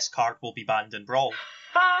 "And this card will be banned in Brawl."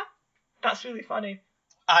 That's really funny.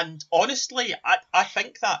 And honestly, I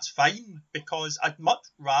think that's fine, because I'd much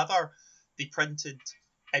rather they printed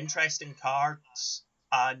interesting cards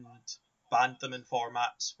and banned them in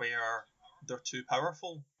formats where they're too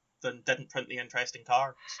powerful than didn't print the interesting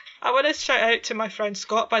cards. I want to shout out to my friend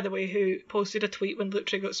Scott, by the way, who posted a tweet when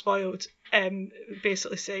Lutri got spoiled,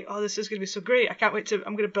 basically saying, "Oh, this is going to be so great! I'm going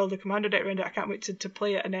to build a commander deck around it. I can't wait to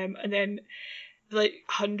play it." And then like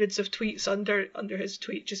hundreds of tweets under his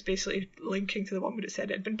tweet, just basically linking to the one where it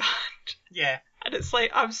said it had been banned. Yeah. And it's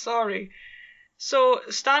like, I'm sorry. So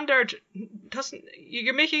standard doesn't.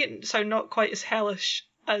 You're making it sound not quite as hellish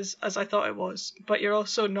as I thought it was, but you're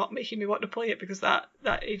also not making me want to play it because that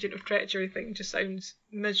Agent of Treachery thing just sounds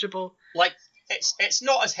miserable. Like, it's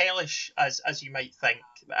not as hellish as you might think.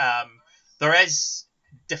 There is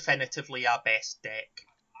definitively a best deck,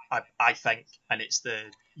 I think, and it's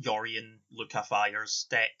the Yorion Luca Fires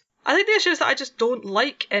deck. I think the issue is that I just don't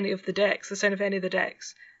like any of the decks, the sound of any of the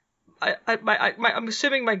decks. I'm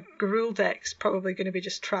assuming my Gruul deck's probably going to be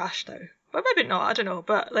just trash now. But maybe not, I don't know.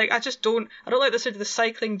 But like, I don't like the sound of the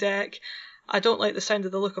cycling deck. I don't like the sound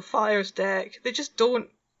of the Luca Fires deck. They don't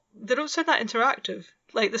sound that interactive.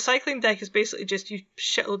 Like, the cycling deck is basically just you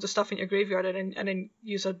shitloads of stuff in your graveyard and then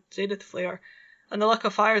use a Zenith Flare. And the Luck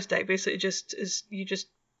of Fires deck basically just is you just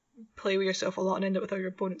play with yourself a lot and end up with all your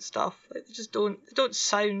opponent's stuff. Like, they don't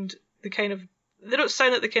sound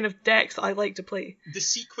like the kind of decks that I like to play. The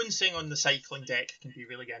sequencing on the cycling deck can be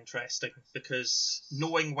really interesting because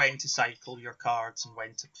knowing when to cycle your cards and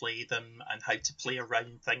when to play them and how to play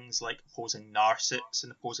around things like opposing Narset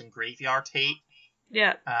and opposing Graveyard Hate,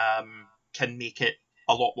 can make it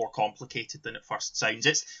a lot more complicated than it first sounds.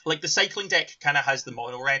 It's like the cycling deck kind of has the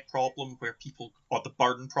mono red problem or the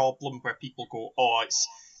burn problem where people go, oh,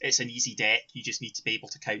 it's an easy deck, you just need to be able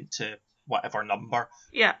to count to whatever number.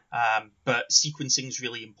 Yeah. But sequencing is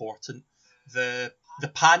really important. The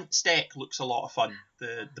Pants deck looks a lot of fun.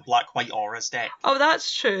 The Black White Auras deck. Oh,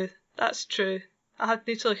 that's true. I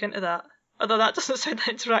need to look into that. Although that doesn't sound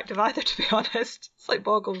that interactive either, to be honest. It's like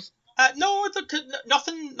Boggles. No,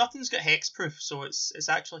 nothing's got hexproof, so it's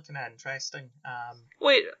actually kind of interesting.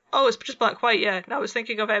 Wait, it's just black white, yeah. No, I was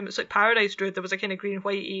thinking of it's like Paradise Druid. There was a kind of green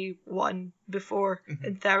whitey one before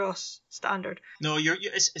in Theros standard. No,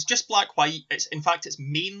 it's just black white. It's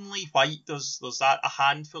mainly white. There's a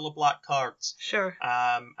handful of black cards. Sure.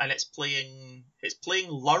 And it's playing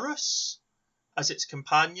Lurrus as its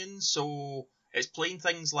companion, so it's playing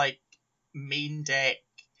things like main deck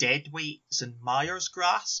Deadweights and Mire's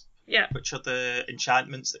Grasp. Yeah. Which are the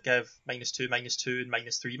enchantments that give -2, -2, and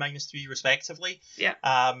 -3, respectively. Yeah.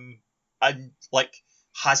 And like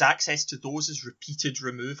has access to those as repeated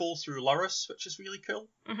removal through Lurrus, which is really cool.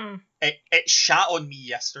 Mm-hmm. It shat on me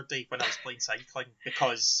yesterday when I was playing cycling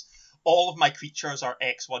because all of my creatures are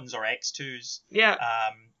X1s or X2s.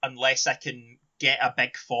 Yeah. Unless I can get a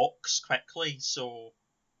big fox quickly. So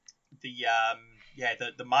the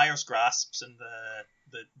Mire's Grasps and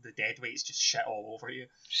the Deadweights just shit all over you.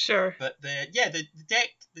 Sure. But the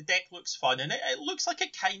deck looks fun, and it looks like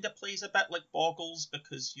it kind of plays a bit like Boggles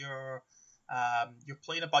because you're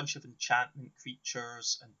playing a bunch of enchantment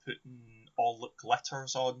creatures and putting all the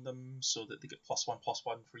glitters on them so that they get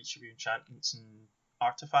 +1/+1 for each of your enchantments and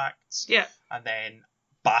artifacts. Yeah. And then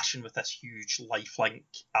bashing with this huge lifelink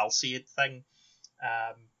Alseid thing.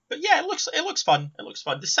 But yeah, it looks fun. It looks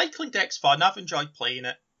fun. The cycling deck's fun. I've enjoyed playing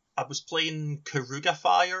it. I was playing Karuga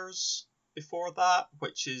Fires before that,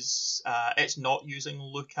 which is it's not using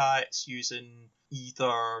Luca. It's using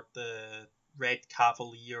either the Red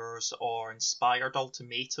Cavaliers or Inspired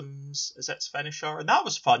Ultimatums as its finisher, and that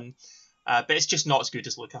was fun. But it's just not as good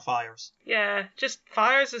as Luca Fires. Yeah, just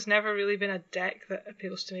Fires has never really been a deck that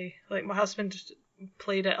appeals to me. Like, my husband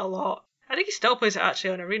played it a lot. I think he still plays it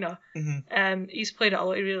actually on Arena. Mm-hmm. He's played it a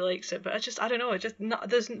lot. He really likes it, but I don't know.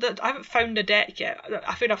 I haven't found a deck yet.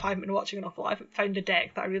 I feel enough. I haven't been watching enough. I haven't found a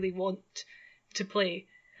deck that I really want to play.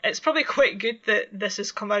 It's probably quite good that this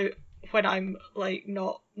has come out when I'm like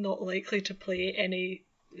not likely to play any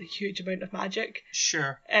huge amount of Magic.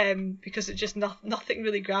 Sure. Because it just nothing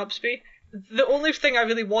really grabs me. The only thing I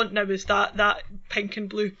really want now is that pink and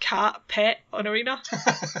blue cat pet on Arena.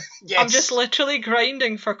 Yes. I'm just literally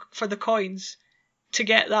grinding for the coins to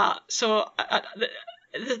get that. So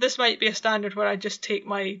this might be a standard where I just take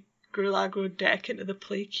my Gruul Aggro deck into the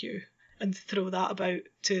play queue and throw that about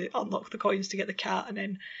to unlock the coins to get the cat, and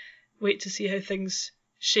then wait to see how things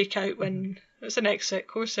shake out when it's the next set.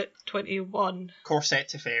 Core set 21. Core set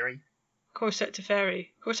Teferi. Core set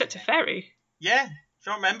Teferi. Core set Teferi? Yeah. Do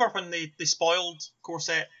you remember when they spoiled Core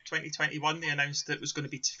Set 2021? They announced that it was going to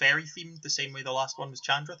be Teferi themed, the same way the last one was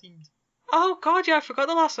Chandra themed. Oh god, yeah, I forgot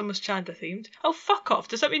the last one was Chandra themed. Oh, fuck off.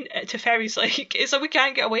 Does that mean Teferi's like, it's like we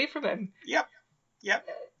can't get away from him? Yep.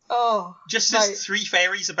 Oh. Just right. as 3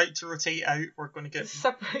 fairies about to rotate out, we're going to get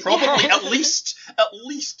Separate, probably yeah. at least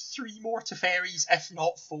 3 more Teferis, if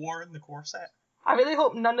not 4 in the Core Set. I really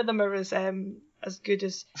hope none of them are as good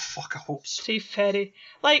as Fuck, I hope so. Teferi.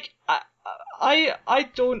 Like, I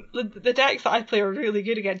don't. The decks that I play are really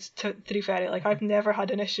good against Teferi. Like, I've never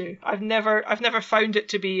had an issue. I've never found it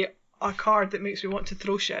to be a card that makes me want to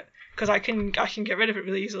throw shit because I can get rid of it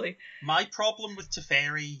really easily. My problem with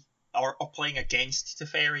Teferi or playing against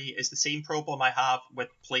Teferi is the same problem I have with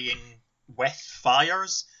playing with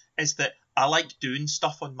fires, is that I like doing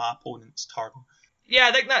stuff on my opponent's turn. Yeah,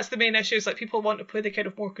 I think that's the main issue, is like people want to play the kind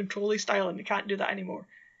of more control-y style and they can't do that anymore.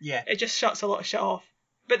 Yeah. It just shuts a lot of shit off.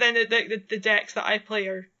 But then the decks that I play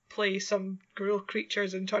play some Gruul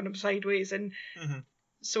creatures and turn them sideways, and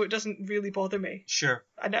so it doesn't really bother me. Sure.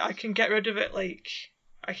 And I can get rid of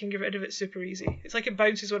it super easy. It's like it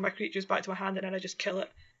bounces one of my creatures back to my hand and then I just kill it.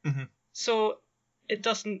 So it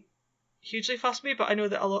doesn't hugely fuss me, but I know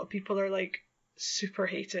that a lot of people are like super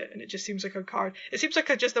hate it, and it just seems like a card. It seems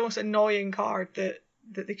like just the most annoying card that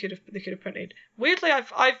they could have printed. Weirdly,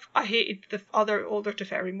 I hated the other older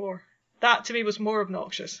Teferi more. That to me was more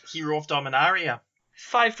obnoxious. Hero of Dominaria.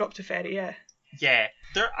 5-drop Teferi, yeah. Yeah,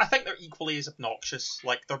 I think they're equally as obnoxious.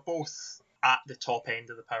 Like, they're both at the top end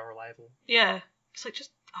of the power level. Yeah, it's like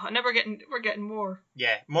just we're getting more.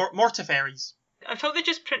 Yeah, more Teferis. I thought they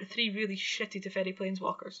just print 3 really shitty Teferi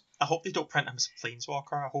Planeswalkers. I hope they don't print him as a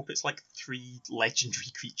Planeswalker. I hope it's like 3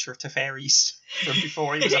 legendary creature Teferis from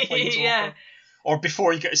before he was a Planeswalker. Yeah. Or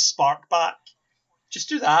before he got his spark back. Just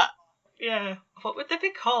do that. Yeah. What would they be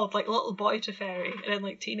called? Like little boy Teferi and then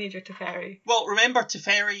like teenager Teferi. Well, remember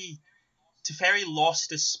Teferi lost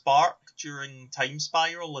his spark during Time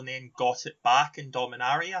Spiral and then got it back in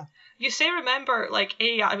Dominaria. You say remember, like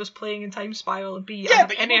A, I was playing in Time Spiral, and B, yeah,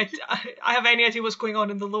 I have any idea what's going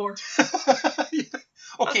on in the lore. Okay,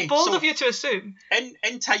 that's bold of you to assume.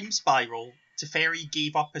 In Time Spiral, Teferi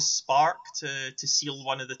gave up his spark to seal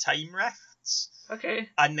one of the time rifts. Okay.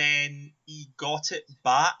 And then he got it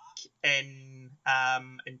back in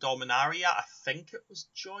Dominaria. I think it was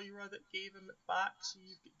Joyra that gave him it back, so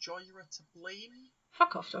you've got Joyra to blame.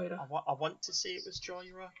 Fuck off, Joyra. I want to say it was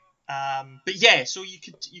Joyra. But yeah, so you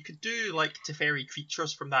could do like Teferi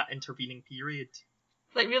creatures from that intervening period.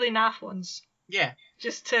 Like really naff ones. Yeah.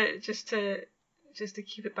 Just to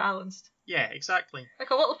keep it balanced. Yeah, exactly. Like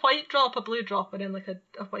a little white drop, a blue drop, and then like a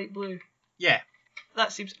white blue. Yeah.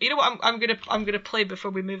 That seems. You know what? I'm gonna play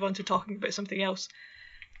before we move on to talking about something else.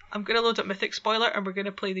 I'm gonna load up Mythic Spoiler and we're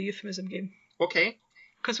gonna play the Euphemism game. Okay.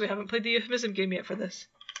 Because we haven't played the Euphemism game yet for this.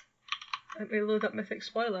 And we load up Mythic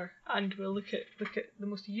Spoiler and we'll look at the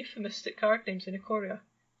most euphemistic card names in Ikoria.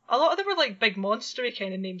 A lot of them are like big monstery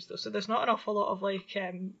kind of names though, so there's not an awful lot of like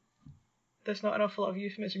there's not an awful lot of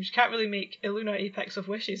euphemisms. You can't really make Illuna Apex of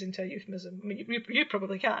Wishes into a euphemism. I mean, you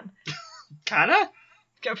probably can. Can I?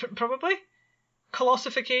 Probably.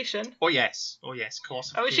 Colossification. Oh yes,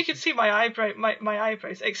 colossification. I wish you could see my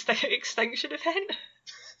eyebrows. Extinction event.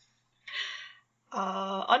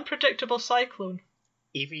 Unpredictable cyclone.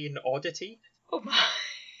 Avian oddity. Oh my.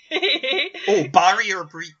 Oh, barrier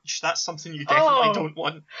breach. That's something you definitely don't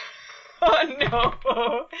want. Oh no.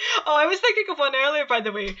 Oh, I was thinking of one earlier, by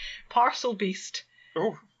the way. Parcel beast.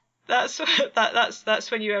 Oh. That's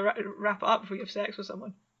when you wrap it up before you have sex with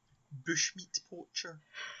someone. Bushmeat poacher.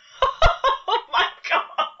 Oh my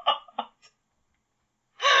god.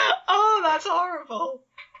 Oh, that's horrible.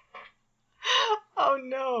 Oh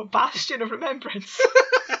no. Bastion of Remembrance.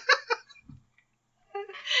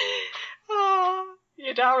 Oh,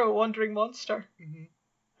 Yadaro Wandering Monster.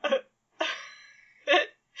 Mm-hmm.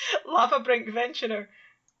 Lava Brink Venturer.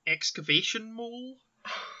 Excavation mole.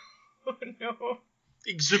 Oh no.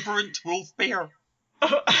 Exuberant wolf bear.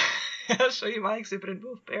 I'll show you my exuberant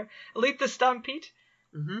wolf bear. Lead the Stampede.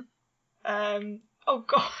 Mm-hmm. Oh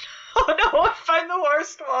god. Oh no, I found the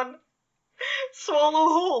worst one. Swallow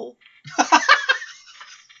Hole.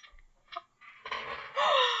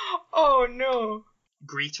 Oh no.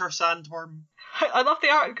 Greater sandworm. I love the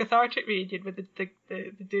art in Cathartic Reunion with the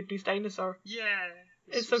dude who's dinosaur. Yeah.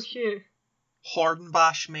 It's so cute.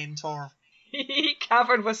 Hornbash mentor.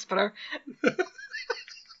 Cavern Whisperer.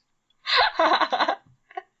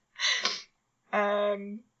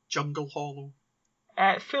 Jungle Hollow.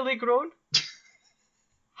 Fully Grown.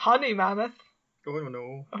 Honey Mammoth. Oh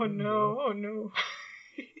no. Oh no, oh no.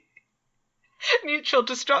 Mutual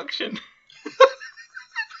Destruction.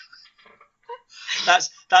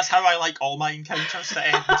 That's how I like all my encounters to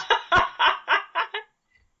end.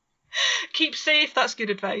 Keep safe, that's good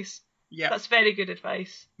advice. Yeah. That's very good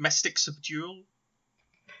advice. Mystic Subdual.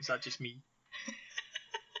 Is that just me?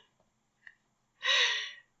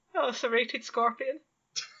 Oh, Serrated Scorpion.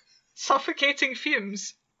 Suffocating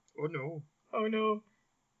Fumes. Oh no. Oh no.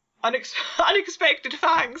 Unexpected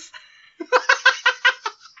Fangs.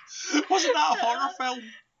 Wasn't that a horror film?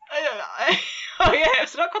 Oh yeah,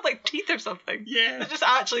 it's not called like Teeth or something. Yeah. It's just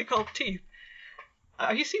actually called Teeth.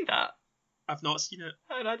 Have you seen that? I've not seen it.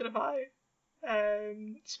 Oh, neither have I.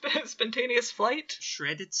 Spontaneous Flight.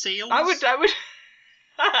 Shredded Sails. I would.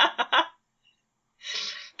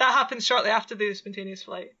 That happens shortly after the spontaneous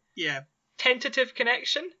flight. Yeah. Tentative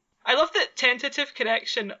connection. I love that tentative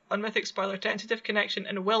connection on Mythic Spoiler, tentative connection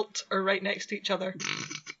and wilt are right next to each other.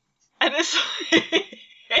 And it's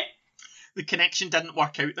The connection didn't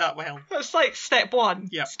work out that well. it's like step 1,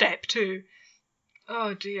 Yep. step 2.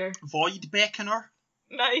 Oh dear. Void Beckoner.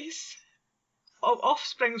 Nice.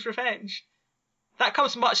 Offspring's Revenge. That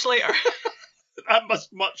comes much later. That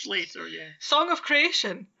must much later, yeah. Song of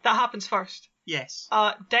Creation. That happens first. Yes.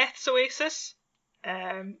 Death's Oasis.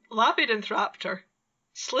 Labyrinth Raptor.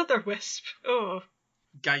 Slitherwisp. Oh.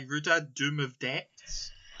 Gyruda, Doom of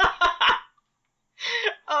Depths.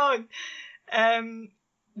 Oh.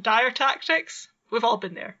 Dire Tactics. We've all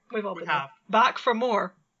been there. We've all We been have. there. Back for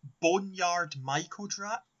more. Boneyard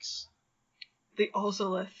Mycodrax. The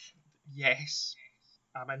Ozolith. Yes.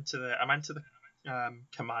 I'm into the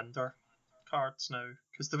commander cards now.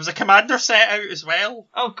 Because there was a commander set out as well.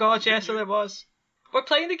 Oh god, yes, so there was. We're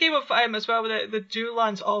playing the game of as well with the dual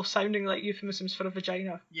lands all sounding like euphemisms for a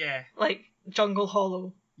vagina. Yeah. Like Jungle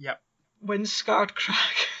Hollow. Yep. Windscarred Crag.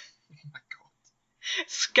 Oh my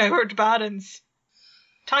Scoured Barrens.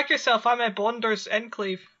 Tag yourself, I'm a Bonder's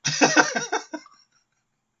Enclave. god.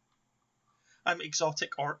 I'm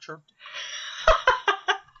Exotic Orchard.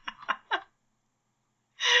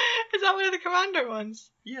 Is that one of the commander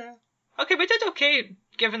ones? Yeah. Okay, we did okay,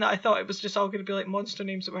 given that I thought it was just all going to be like monster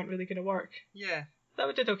names that weren't really going to work. Yeah. That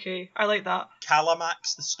we did okay. I like that.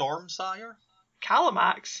 Calamax the Stormsire.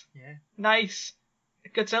 Calamax. Yeah. Nice.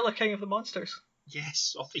 Godzilla King of the Monsters.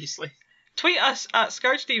 Yes, obviously. Tweet us at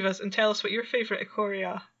Scourge Divas and tell us what your favourite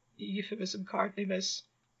Ikoria euphemism card name is.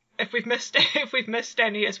 If we've missed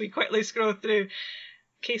any as we quickly scroll through.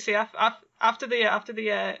 Casey, after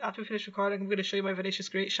we finish recording, I'm going to show you my Voracious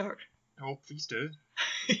Great Shark. Oh, please do.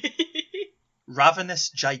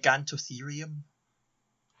 Ravenous Gigantotherium.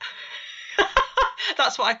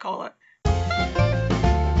 That's what I call it.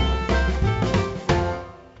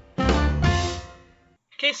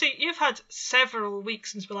 Casey, you've had several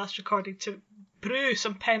weeks since we last recorded to brew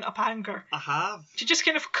some pent-up anger. I have. To just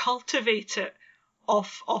kind of cultivate it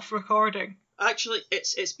off recording. Actually,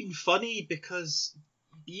 it's been funny because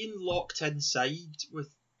being locked inside with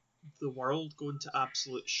the world going to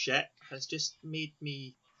absolute shit has just made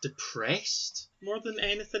me depressed more than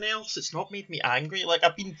anything else. It's not made me angry. Like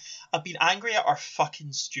I've been angry at our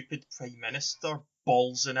fucking stupid Prime Minister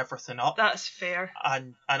ballsing everything up. That's fair.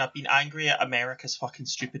 And I've been angry at America's fucking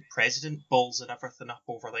stupid president ballsing everything up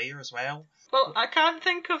over there as well. Well, I can't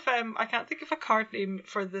think of a card name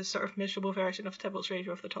for the sort of miserable version of Tybalt's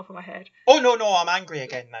Radio off the top of my head. Oh no, I'm angry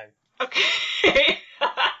again now. Okay.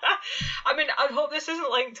 I mean, I hope this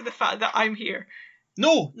isn't linked to the fact that I'm here.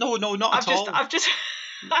 No, not at all. I've just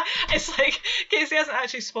it's like Casey hasn't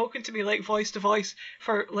actually spoken to me like voice to voice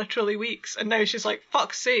for literally weeks, and now she's like,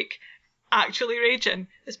 fuck's sake, actually raging.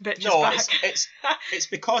 This bitch is back. It's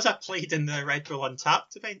because I played in the Red Bull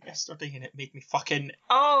Untapped event yesterday and it made me fucking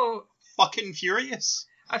furious.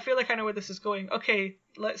 I feel like I know where this is going. Okay,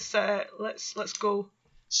 let's go.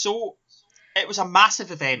 So it was a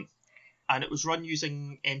massive event and it was run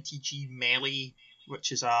using MTG Melee,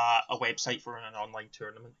 which is a website for running online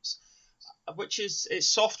tournaments, which is it's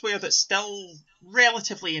software that's still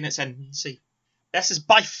relatively in its infancy. This is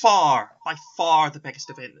by far the biggest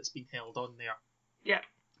event that's been held on there. Yeah.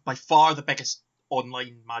 By far the biggest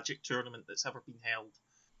online Magic tournament that's ever been held.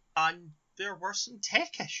 And there were some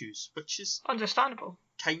tech issues, which is understandable.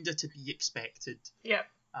 Kinda to be expected. Yeah.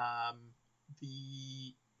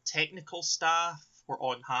 The technical staff were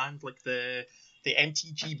on hand, like the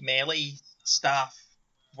MTG Melee staff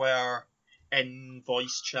were in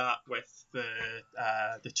voice chat with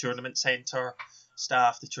the tournament centre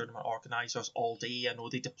staff, the tournament organisers all day. I know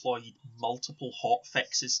they deployed multiple hot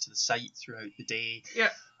fixes to the site throughout the day. Yeah.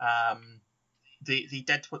 They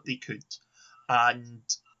did what they could, and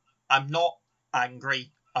I'm not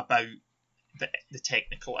angry about the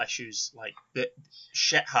technical issues. Like, the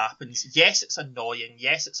shit happens. Yes, it's annoying.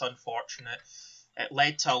 Yes, it's unfortunate. It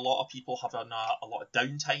led to a lot of people having a lot of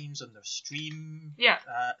downtimes on their stream. Yeah.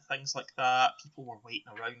 Things like that. People were waiting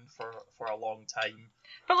around for a long time.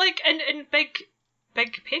 But like in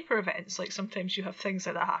big paper events, like sometimes you have things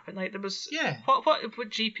like that happen. Like there was what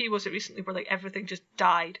GP was it recently where like everything just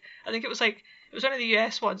died. I think it was one of the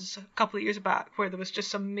US ones a couple of years back where there was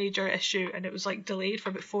just some major issue and it was like delayed for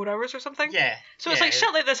about 4 hours or something. Yeah. So it's like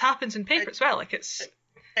shit like this happens in paper as well. Like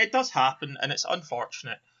it does happen and it's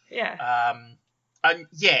unfortunate. Yeah. And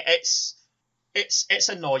yeah, it's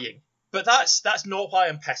annoying. But that's not why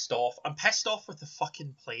I'm pissed off. I'm pissed off with the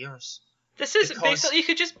fucking players. This is basically, you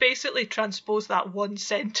could just basically transpose that one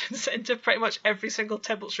sentence into pretty much every single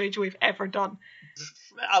Tybalt's Radio we've ever done.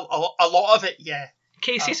 A lot of it, yeah.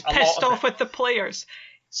 Casey's a lot pissed of off it. with the players.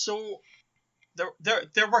 So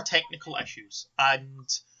there were technical issues, and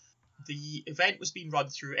the event was being run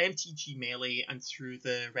through MTG Melee and through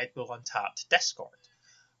the Red Bull Untapped Discord.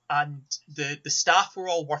 And the staff were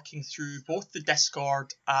all working through both the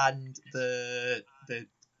Discord and the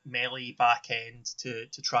Melee back end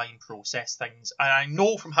to try and process things. And I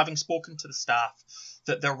know from having spoken to the staff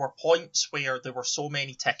that there were points where there were so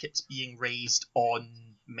many tickets being raised on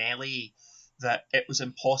Melee that it was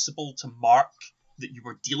impossible to mark that you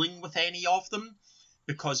were dealing with any of them,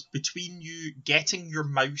 because between you getting your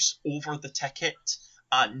mouse over the ticket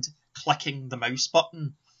and clicking the mouse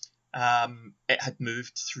button, it had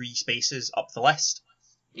moved 3 spaces up the list.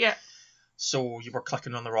 Yeah. So you were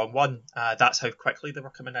clicking on the wrong one. That's how quickly they were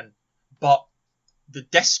coming in. But the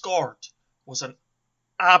Discord was an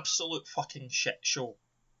absolute fucking shit show.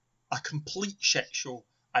 A complete shit show.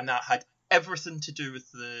 And that had everything to do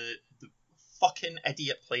with the fucking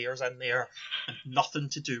idiot players in there and nothing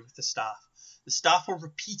to do with the staff. The staff were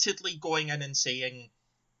repeatedly going in and saying,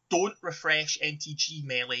 don't refresh MTG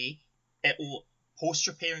Melee. It'll post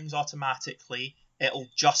your pairings automatically. It'll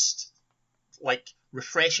just,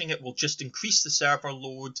 refreshing it will just increase the server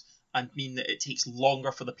load and mean that it takes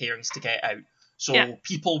longer for the pairings to get out. So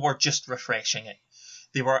people were just refreshing it.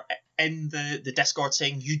 They were in the Discord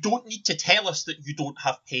saying, you don't need to tell us that you don't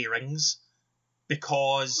have pairings,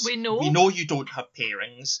 because we know you don't have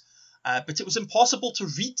pairings. But it was impossible to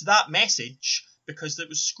read that message because it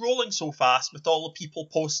was scrolling so fast with all the people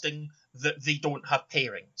posting that they don't have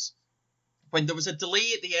pairings. When there was a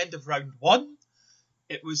delay at the end of round 1,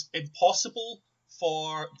 it was impossible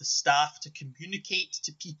for the staff to communicate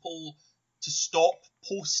to people to stop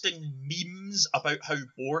posting memes about how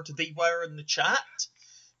bored they were in the chat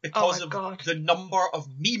because of the number of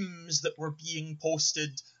memes that were being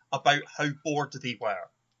posted about how bored they were.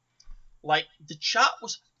 The chat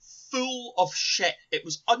was full of shit. It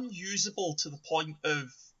was unusable to the point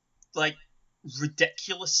of,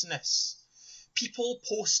 ridiculousness. People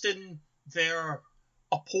posting their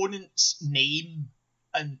opponent's name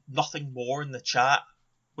and nothing more in the chat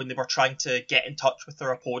when they were trying to get in touch with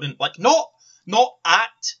their opponent. Not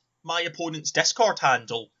at my opponent's Discord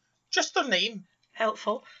handle, just their name.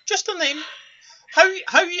 Helpful. Just their name.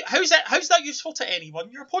 How's that useful to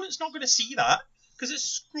anyone? Your opponent's not going to see that because it's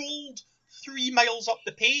scrolled 3 miles up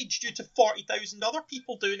the page due to 40,000 other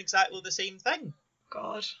people doing exactly the same thing.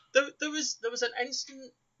 God. There was an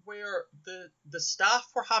instant where the staff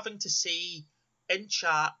were having to say in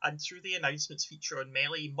chat and through the announcements feature on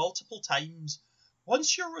Melee multiple times,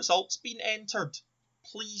 once your result's been entered,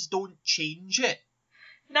 please don't change it.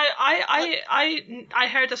 Now, I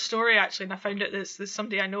heard a story actually, and I found out there's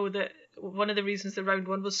somebody I know that one of the reasons the round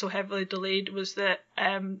 1 was so heavily delayed was that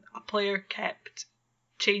a player kept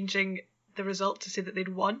changing the result to say that they'd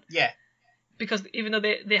won. Yeah. Because even though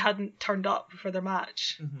they hadn't turned up for their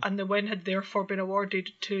match, and the win had therefore been awarded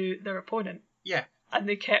to their opponent. Yeah. And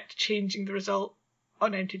they kept changing the result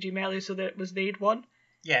on MTG Melee so that it was they'd won.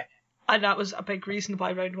 Yeah. And that was a big reason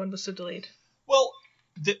why round 1 was so delayed. Well,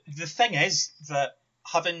 the thing is that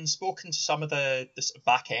having spoken to some of the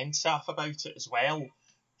back end staff about it as well,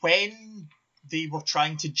 when they were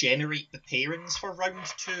trying to generate the pairings for round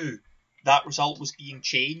 2, that result was being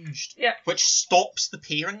changed, which stops the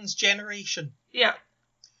pairings generation. Yeah.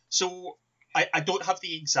 So I don't have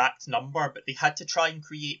the exact number, but they had to try and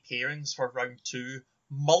create pairings for round 2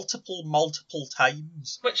 multiple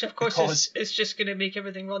times. Which, of course, is just going to make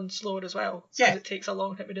everything run slower as well. Yeah. It takes a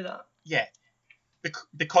long time to do that. Yeah.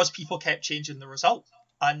 Because people kept changing the result.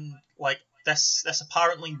 And, this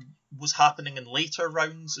apparently was happening in later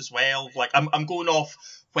rounds as well. I'm going off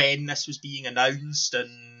when this was being announced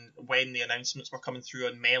and when the announcements were coming through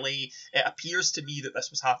on Melee. It appears to me that this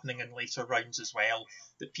was happening in later rounds as well,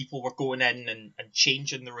 that people were going in and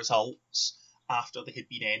changing the results after they had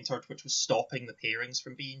been entered, which was stopping the pairings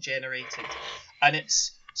from being generated. And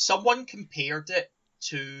someone compared it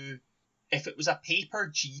to if it was a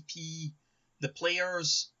paper GP, the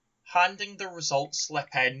players handing the result slip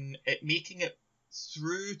in, it making it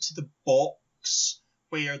through to the box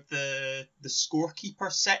where the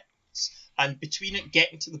scorekeeper sits, and between it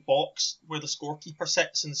getting to the box where the scorekeeper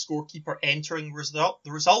sits and the scorekeeper entering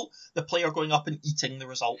the result, the player going up and eating the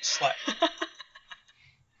result slip.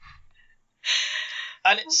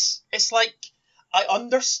 And it's I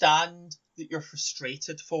understand that you're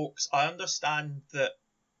frustrated, folks. I understand that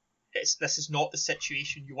this is not the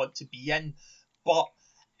situation you want to be in, but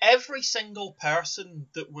every single person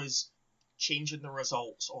that was changing the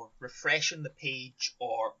results or refreshing the page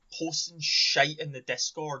or posting shite in the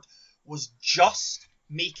Discord was just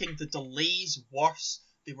making the delays worse.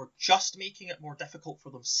 They were just making it more difficult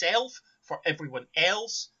for themselves, for everyone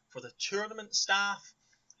else, for the tournament staff.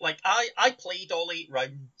 Like, I played all 8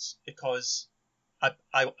 rounds because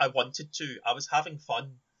I wanted to. I was having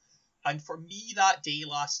fun. And for me, that day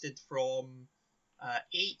lasted from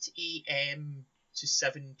 8 a.m. to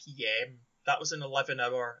 7 p.m. That was an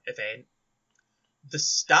 11-hour event. The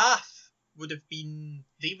staff would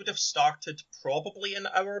have started probably an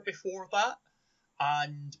hour before that,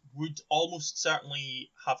 and would almost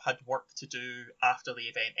certainly have had work to do after the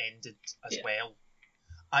event ended as well.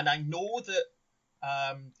 And I know that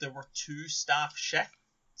there were 2 staff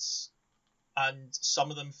shifts, and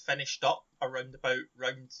some of them finished up around about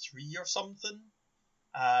round 3 or something,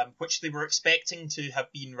 which they were expecting to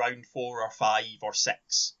have been round 4 or 5 or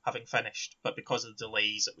 6 having finished, but because of the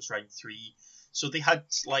delays it was round 3. So they had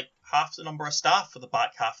like half the number of staff for the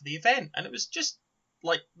back half of the event, and it was just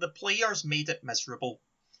like the players made it miserable.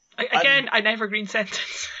 Again, an evergreen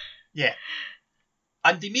sentence. Yeah.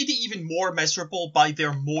 And they made it even more miserable by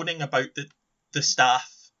their moaning about the staff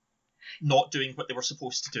not doing what they were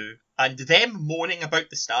supposed to do. And them moaning about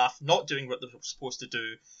the staff not doing what they were supposed to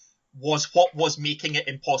do was what was making it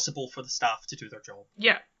impossible for the staff to do their job.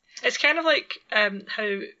 Yeah. It's kind of like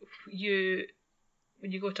how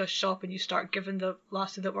when you go to a shop and you start giving the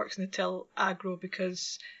lassie that works in the till aggro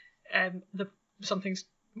because something's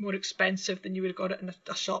more expensive than you would have got it in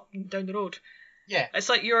a shop down the road. Yeah. It's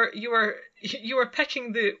like you were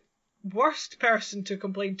picking the worst person to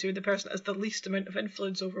complain to, the person that has the least amount of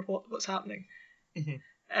influence over what's happening.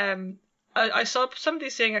 Mm-hmm. I saw somebody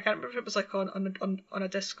saying, I can't remember if it was like on a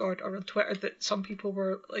Discord or on Twitter, that some people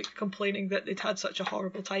were like complaining that they'd had such a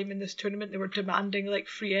horrible time in this tournament. They were demanding like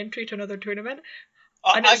free entry to another tournament.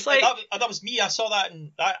 And it's that was me. I saw that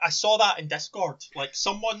in Discord. Like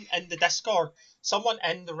someone in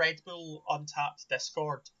the Red Bull Untapped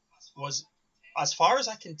Discord was, as far as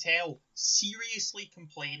I can tell, seriously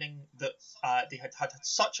complaining that they had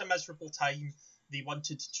such a miserable time. They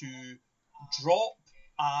wanted to drop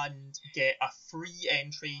and get a free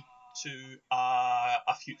entry to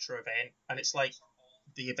a future event, and it's like,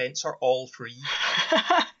 the events are all free.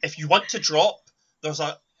 If you want to drop, there's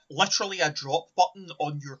literally a drop button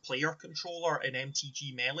on your player controller in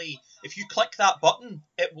MTG Melee. If you click that button,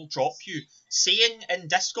 it will drop you. Saying in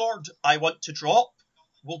Discord, I want to drop,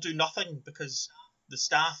 will do nothing because the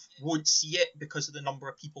staff won't see it because of the number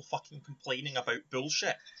of people fucking complaining about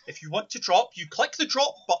bullshit. If you want to drop, you click the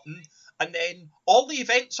drop button, and then all the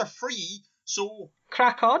events are free, so...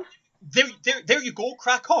 Crack on. There you go,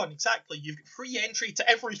 crack on, exactly. You've got free entry to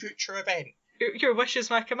every future event. Your wish is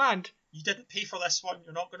my command. You didn't pay for this one,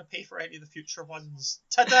 you're not going to pay for any of the future ones.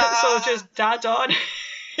 Ta-da! So just dad on.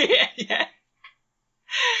 yeah.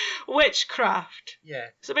 Witchcraft. Yeah.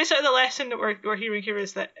 So basically the lesson that we're hearing here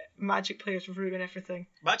is that Magic players ruin everything.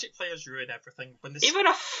 Magic players ruin everything. Even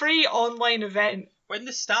a free online event. When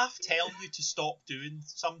the staff tell you to stop doing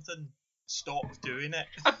something, stop doing it.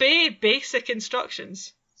 Obey basic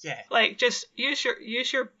instructions. Yeah. Like, just use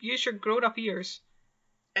your grown-up ears.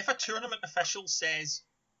 If a tournament official says,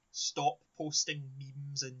 stop posting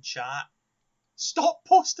memes in chat, stop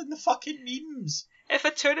posting the fucking memes. If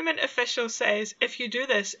a tournament official says, if you do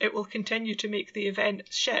this, it will continue to make the event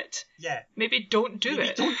shit. Yeah. Maybe don't do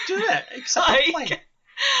it. Don't do it. Exactly.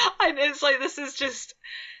 And it's like, this is just...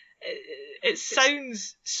 It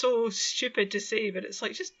sounds so stupid to say, but it's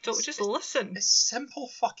like, just listen. It's simple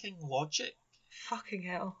fucking logic. Fucking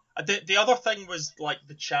hell. The other thing was, like,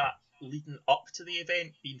 the chat leading up to the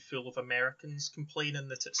event being full of Americans complaining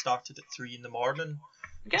that it started at 3 a.m.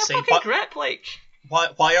 Get a fucking grip, like...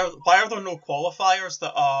 Why are there no qualifiers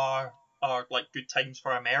that are like good times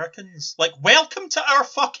for Americans? Like, welcome to our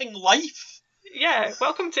fucking life. Yeah,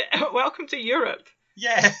 welcome to Europe.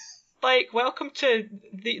 Yeah. Like, welcome to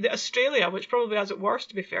the Australia, which probably has it worse,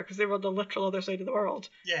 to be fair, because they were on the literal other side of the world.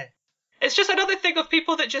 Yeah. It's just another thing of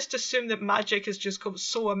people that just assume that Magic is just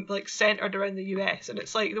so like centered around the US, and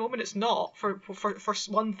it's like the moment it's not for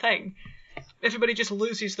one thing, everybody just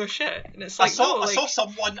loses their shit, and it's like I saw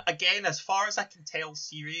someone, again, as far as I can tell,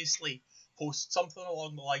 seriously post something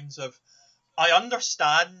along the lines of, I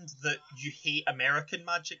understand that you hate American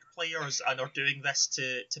Magic players and are doing this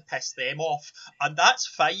to piss them off, and that's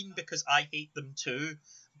fine because I hate them too,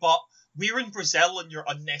 but we're in Brazil and you're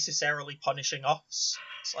unnecessarily punishing us.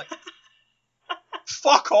 It's like,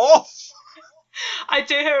 fuck off. I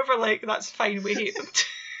do, however, like, that's fine, we hate them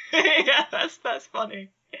too. Yeah, that's funny.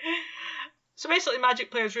 So basically,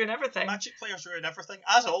 Magic players ruin everything. Magic players ruin everything,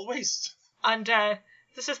 as always. And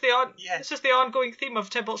this is the ongoing theme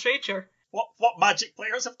of Tybalt's Rager. what Magic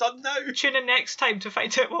players have done now. Tune in next time to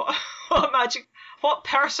find out what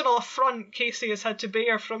personal affront Casey has had to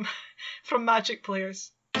bear from Magic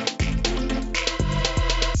players.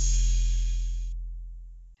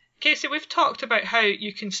 Casey, we've talked about how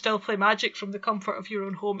you can still play Magic from the comfort of your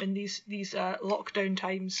own home in these lockdown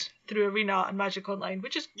times through Arena and Magic Online,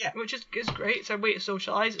 which is great. It's a way to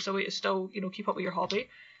socialise. It's a way to still keep up with your hobby.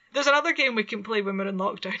 There's another game we can play when we're in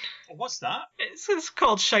lockdown. Oh, what's that? It's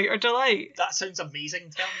called Shite or Delight. That sounds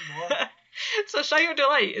amazing. Tell me more. So Shite or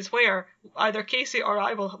Delight is where either Casey or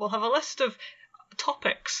I will have a list of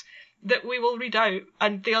topics that we will read out,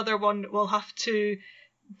 and the other one will have to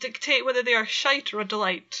dictate whether they are shite or a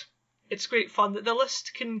delight. It's great fun. That the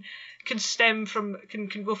list can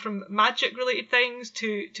go from Magic related things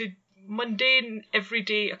to mundane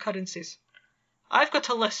everyday occurrences. I've got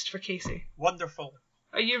a list for Casey. Wonderful.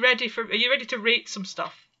 Are you ready to rate some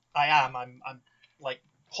stuff? I am. I'm like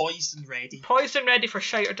poised and ready. Poised and ready for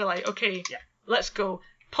Shite or Delight. Okay. Yeah. Let's go.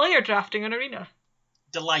 Player drafting on Arena.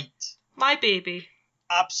 Delight. My baby.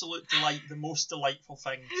 Absolute delight. The most delightful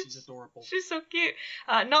thing. She's adorable. She's so cute.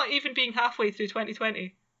 Not even being halfway through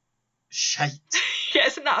 2020. Shite. Yeah,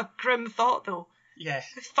 isn't that a grim thought though? Yeah.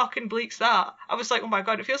 Who fucking bleaks that? I was like, oh my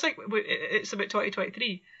god, it feels like it's about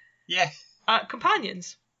 2023. Yeah.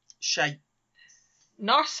 Companions. Shite.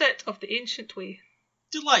 Narset of the Ancient Way.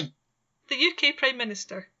 Delight. The UK Prime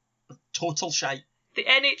Minister. Total shite. The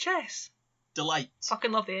NHS. Delight.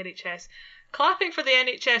 Fucking love the NHS. Clapping for the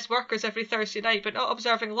NHS workers every Thursday night, but not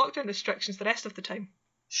observing lockdown restrictions the rest of the time.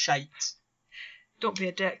 Shite. Don't be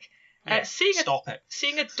a dick. Yeah, stop it.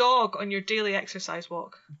 Seeing a dog on your daily exercise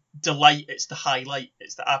walk. Delight. It's the highlight.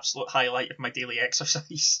 It's the absolute highlight of my daily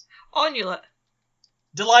exercise. Onulet.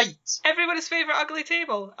 Delight. Everybody's favourite ugly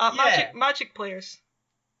table. Magic players.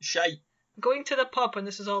 Shite. Going to the pub when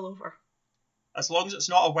this is all over. As long as it's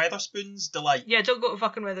not a Wetherspoons, delight. Yeah, don't go to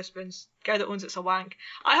fucking Wetherspoons. Guy that owns it's a wank.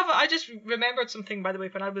 I just remembered something, by the way,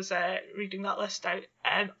 when I was reading that list out.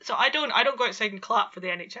 So I don't go outside and clap for the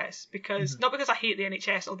NHS because not because I hate the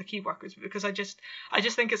NHS or the key workers, but because I just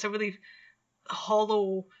think it's a really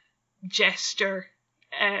hollow gesture.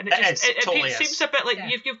 And it seems a bit like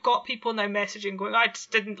you've got people now messaging going, I just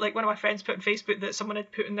didn't, like one of my friends put on Facebook that someone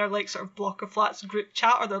had put in their like sort of block of flats group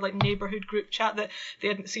chat or their like neighbourhood group chat that they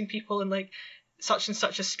hadn't seen people in like such and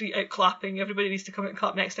such a street out clapping, everybody needs to come out and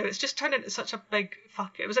clap next time. It's just turned into such a big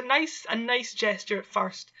fuck. It was a nice gesture at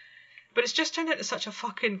first, but it's just turned into such a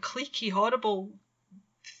fucking cliquey, horrible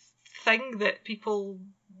thing that people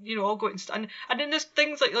all go out and then there's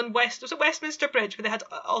things like on Westminster Bridge where they had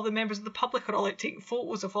all the members of the public are all out taking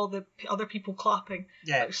photos of all the other people clapping,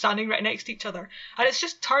 like, standing right next to each other, and it's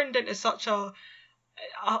just turned into such a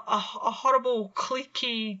horrible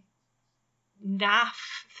cliquey naff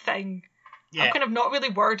thing. Yeah. I'm kind of not really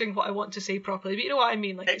wording what I want to say properly, but you know what I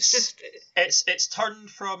mean. Like it's turned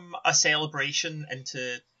from a celebration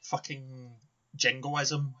into fucking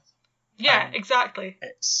jingoism. Yeah, exactly.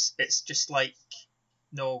 It's just like,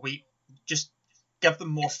 no, we just give them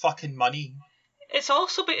more fucking money. It's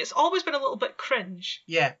always been a little bit cringe.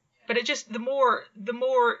 Yeah. But it just the more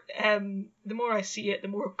I see it, the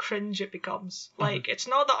more cringe it becomes. Like it's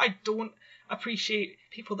not that I don't appreciate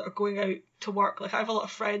people that are going out to work. Like I have a lot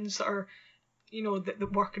of friends that are,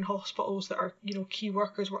 that work in hospitals, that are, key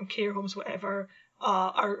workers, work in care homes, whatever.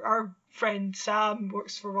 Our friend Sam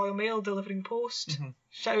works for Royal Mail delivering post.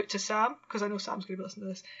 Shout out to Sam, because I know Sam's going to be listening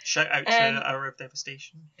to this. Shout out to Hour of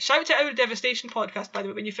Devastation. Shout out to Hour of Devastation podcast, by the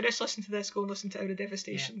way. When you finish listening to this, go and listen to Hour of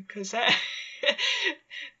Devastation, because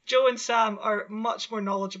Joe and Sam are much more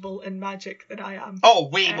knowledgeable in Magic than I am. Oh,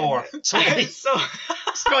 way more. Totally. So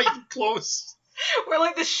it's not even close. We're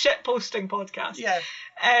like the shit posting podcast. Yeah.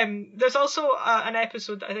 There's also an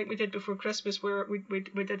episode that I think we did before Christmas where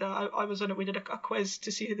we did I was on it. We did a quiz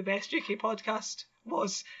to see who the best UK podcast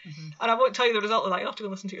was, and I won't tell you the result of that. You'll have to go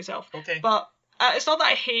listen to it yourself. Okay. But it's not that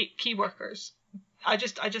I hate key workers. I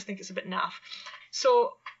just think it's a bit naff.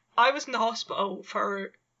 So I was in the hospital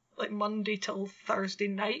for like Monday till Thursday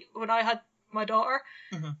night when I had my daughter.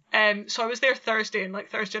 So I was there Thursday, and like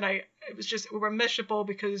Thursday night it was just, we were miserable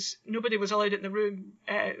because nobody was allowed in the room.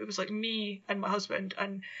 It was like me and my husband,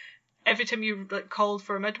 and every time you like called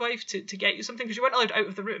for a midwife to get you something, because you weren't allowed out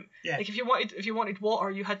of the room. Yeah. Like if you wanted water,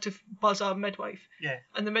 you had to buzz a midwife. Yeah.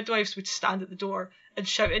 And the midwives would stand at the door and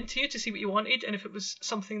shout into you to see what you wanted, and if it was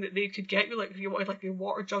something that they could get you, like if you wanted like your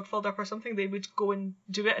water jug filled up or something, they would go and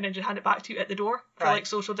do it and then just hand it back to you at the door for like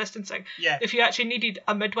social distancing. Yeah. If you actually needed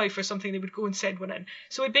a midwife for something, they would go and send one in.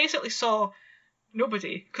 So we basically saw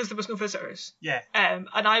nobody because there was no visitors. Yeah. And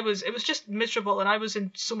it was just miserable, and I was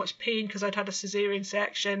in so much pain because I'd had a cesarean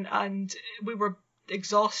section, and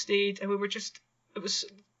exhausted, and it was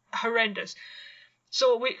horrendous.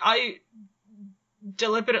 So I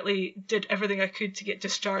deliberately did everything I could to get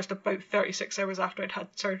discharged about 36 hours after I'd had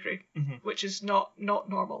surgery, which is not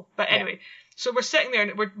normal. But anyway, so we're sitting there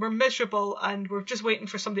and we're miserable, and we're just waiting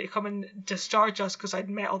for somebody to come and discharge us because I'd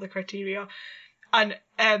met all the criteria. And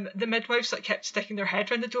the midwives like kept sticking their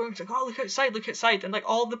head around the door and was like, oh, look outside, and like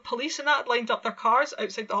all the police and that lined up their cars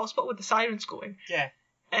outside the hospital with the sirens going. Yeah.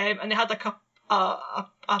 And they had like a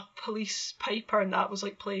police piper, and that was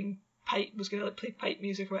like playing pipe, was gonna like play pipe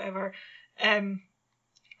music or whatever.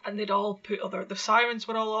 And they'd all put the sirens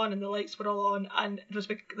were all on and the lights were all on, and it was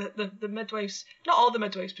like the midwives, not all the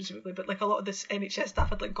midwives specifically, but like a lot of this NHS staff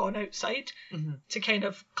had like gone outside to kind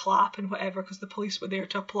of clap and whatever because the police were there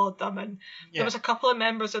to applaud them, and there was a couple of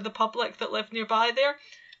members of the public that lived nearby there,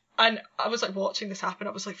 and I was like watching this happen. I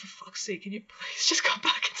was like, for fuck's sake, can you please just come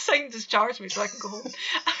back inside and discharge me so I can go home?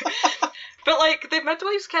 But like the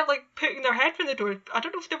midwives kept like putting their head in the door. I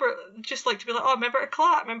don't know if they were just like to be like, oh, remember to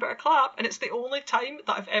clap, and it's the only time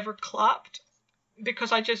that I've ever clapped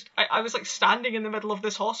because I was like standing in the middle of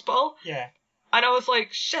this hospital. Yeah. And I was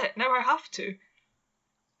like, shit, now I have to.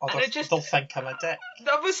 Oh, they'll think I'm a dick.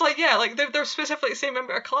 I was like, yeah, like they're specifically saying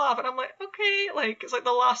remember to clap, and I'm like, okay, like it's like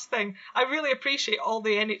the last thing. I really appreciate all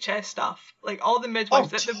the NHS staff, like all the midwives.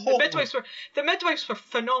 Totally. The midwives were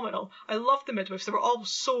phenomenal. I loved the midwives. They were all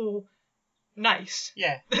so nice.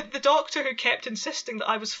 Yeah. The doctor who kept insisting that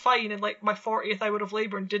I was fine in like my 40th hour of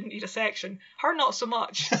labour and didn't need a section, her not so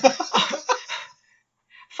much.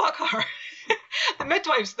 Fuck her. The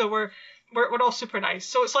midwives though were all super nice.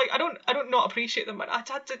 So it's like I don't not appreciate them, but I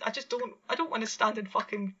don't want to stand and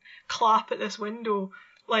fucking clap at this window.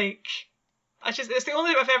 Like it's the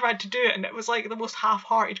only time I've ever had to do it, and it was like the most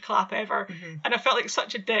half-hearted clap ever. And I felt like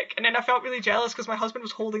such a dick, and then I felt really jealous because my husband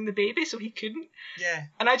was holding the baby so he couldn't. Yeah.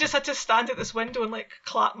 And I just had to stand at this window and like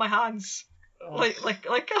clap my hands like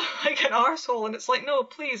an arsehole, and it's like, no,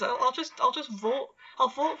 please, I'll just vote. I'll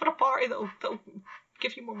vote for a party that'll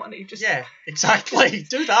give you more money. Just yeah, exactly.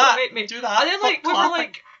 Do that. Do that. And then like we were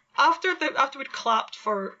like after we'd clapped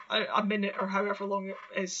for a minute or however long it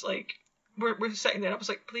is, like we're sitting there. I was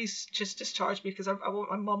like, please just discharge me because I want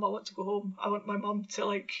my mum. I want to go home. I want my mum to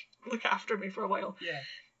like look after me for a while. Yeah.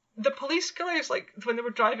 The police killers, like when they were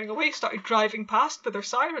driving away, started driving past with their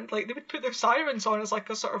sirens. Like they would put their sirens on as like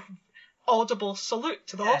a sort of audible salute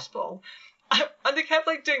to the hospital. And they kept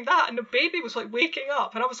like doing that, and the baby was like waking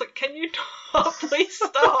up, and I was like, can you not please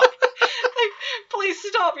stop? Like, please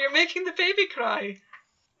stop, you're making the baby cry.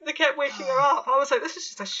 They kept waking her up. I was like, this is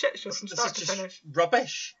just a shit show from start to finish.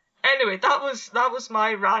 Rubbish. Anyway, that was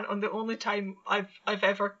my rant on the only time I've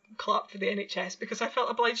ever clapped for the NHS, because I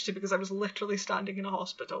felt obliged to, because I was literally standing in a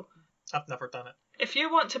hospital. I've never done it. If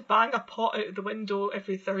you want to bang a pot out of the window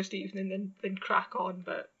every Thursday evening, then crack on,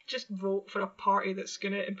 but just vote for a party that's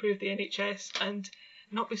going to improve the NHS and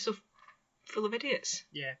not be so full of idiots.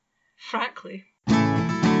 Yeah. Frankly.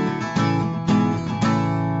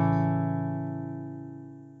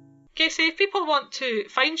 Casey, if people want to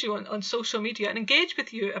find you on social media and engage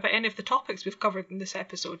with you about any of the topics we've covered in this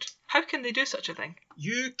episode, how can they do such a thing?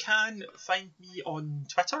 You can find me on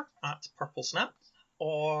Twitter at PurpleSnap,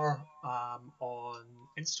 or on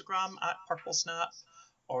Instagram at PurpleSnap,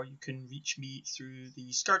 or you can reach me through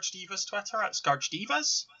the Scourge Divas Twitter at Scourge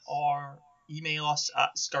Divas, or email us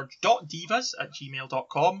at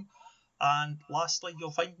scourge.divas@gmail.com. And lastly,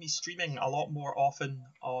 you'll find me streaming a lot more often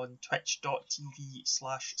on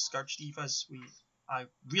twitch.tv/Scourge Divas. I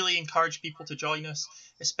really encourage people to join us,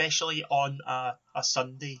 especially on a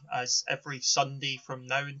Sunday, as every Sunday from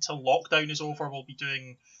now until lockdown is over, we'll be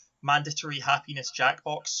doing mandatory Happiness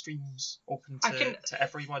Jackbox streams open to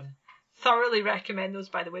everyone. Thoroughly recommend those,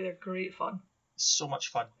 by the way. They're great fun. So much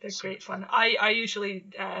fun. They're great fun. I usually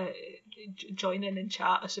join in and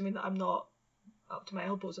chat, assuming that I'm not up to my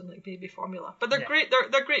elbows in like baby formula, but they're great.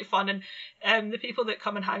 They're great fun, and the people that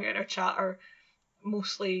come and hang out in our chat are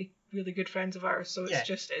mostly really good friends of ours, so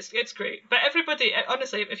it's great. But everybody,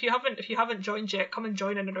 honestly, if you haven't joined yet, come and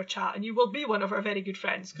join in our chat, and you will be one of our very good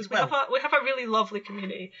friends, because we have a really lovely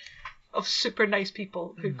community of super nice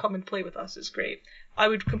people who come and play with us. It's great. I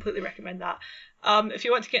would completely recommend that. If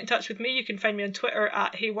you want to get in touch with me, you can find me on Twitter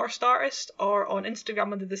at HeyWorstArtist, or on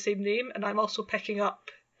Instagram under the same name, and I'm also picking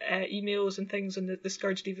up emails and things on the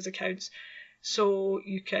Scourge Divas accounts, so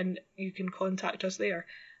you can contact us there.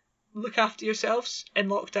 Look after yourselves in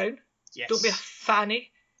lockdown. Yes. Don't be a fanny.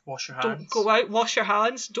 Wash your hands. Don't go out. Wash your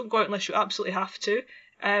hands. Don't go out unless you absolutely have to.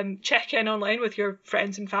 Check in online with your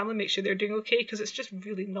friends and family. Make sure they're doing okay, because it's just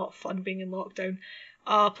really not fun being in lockdown.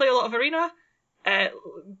 Play a lot of Arena.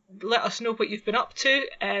 let us know what you've been up to.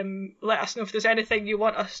 Let us know if there's anything you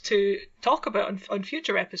want us to talk about on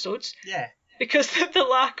future episodes. Yeah. Because the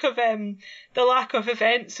lack of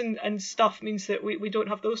events and stuff means that we don't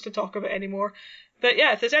have those to talk about anymore. But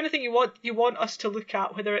yeah, if there's anything you want us to look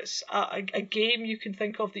at, whether it's a game you can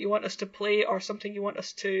think of that you want us to play or something you want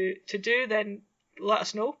us to do, then let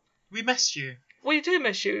us know. We miss you. We do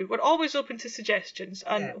miss you. We're always open to suggestions,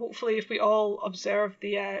 and hopefully if we all observe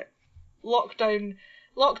the lockdown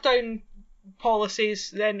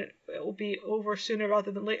policies, then it will be over sooner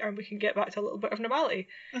rather than later and we can get back to a little bit of normality.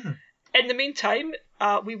 Mm-hmm. In the meantime,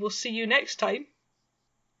 we will see you next time.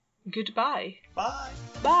 Goodbye. Bye.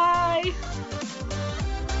 Bye.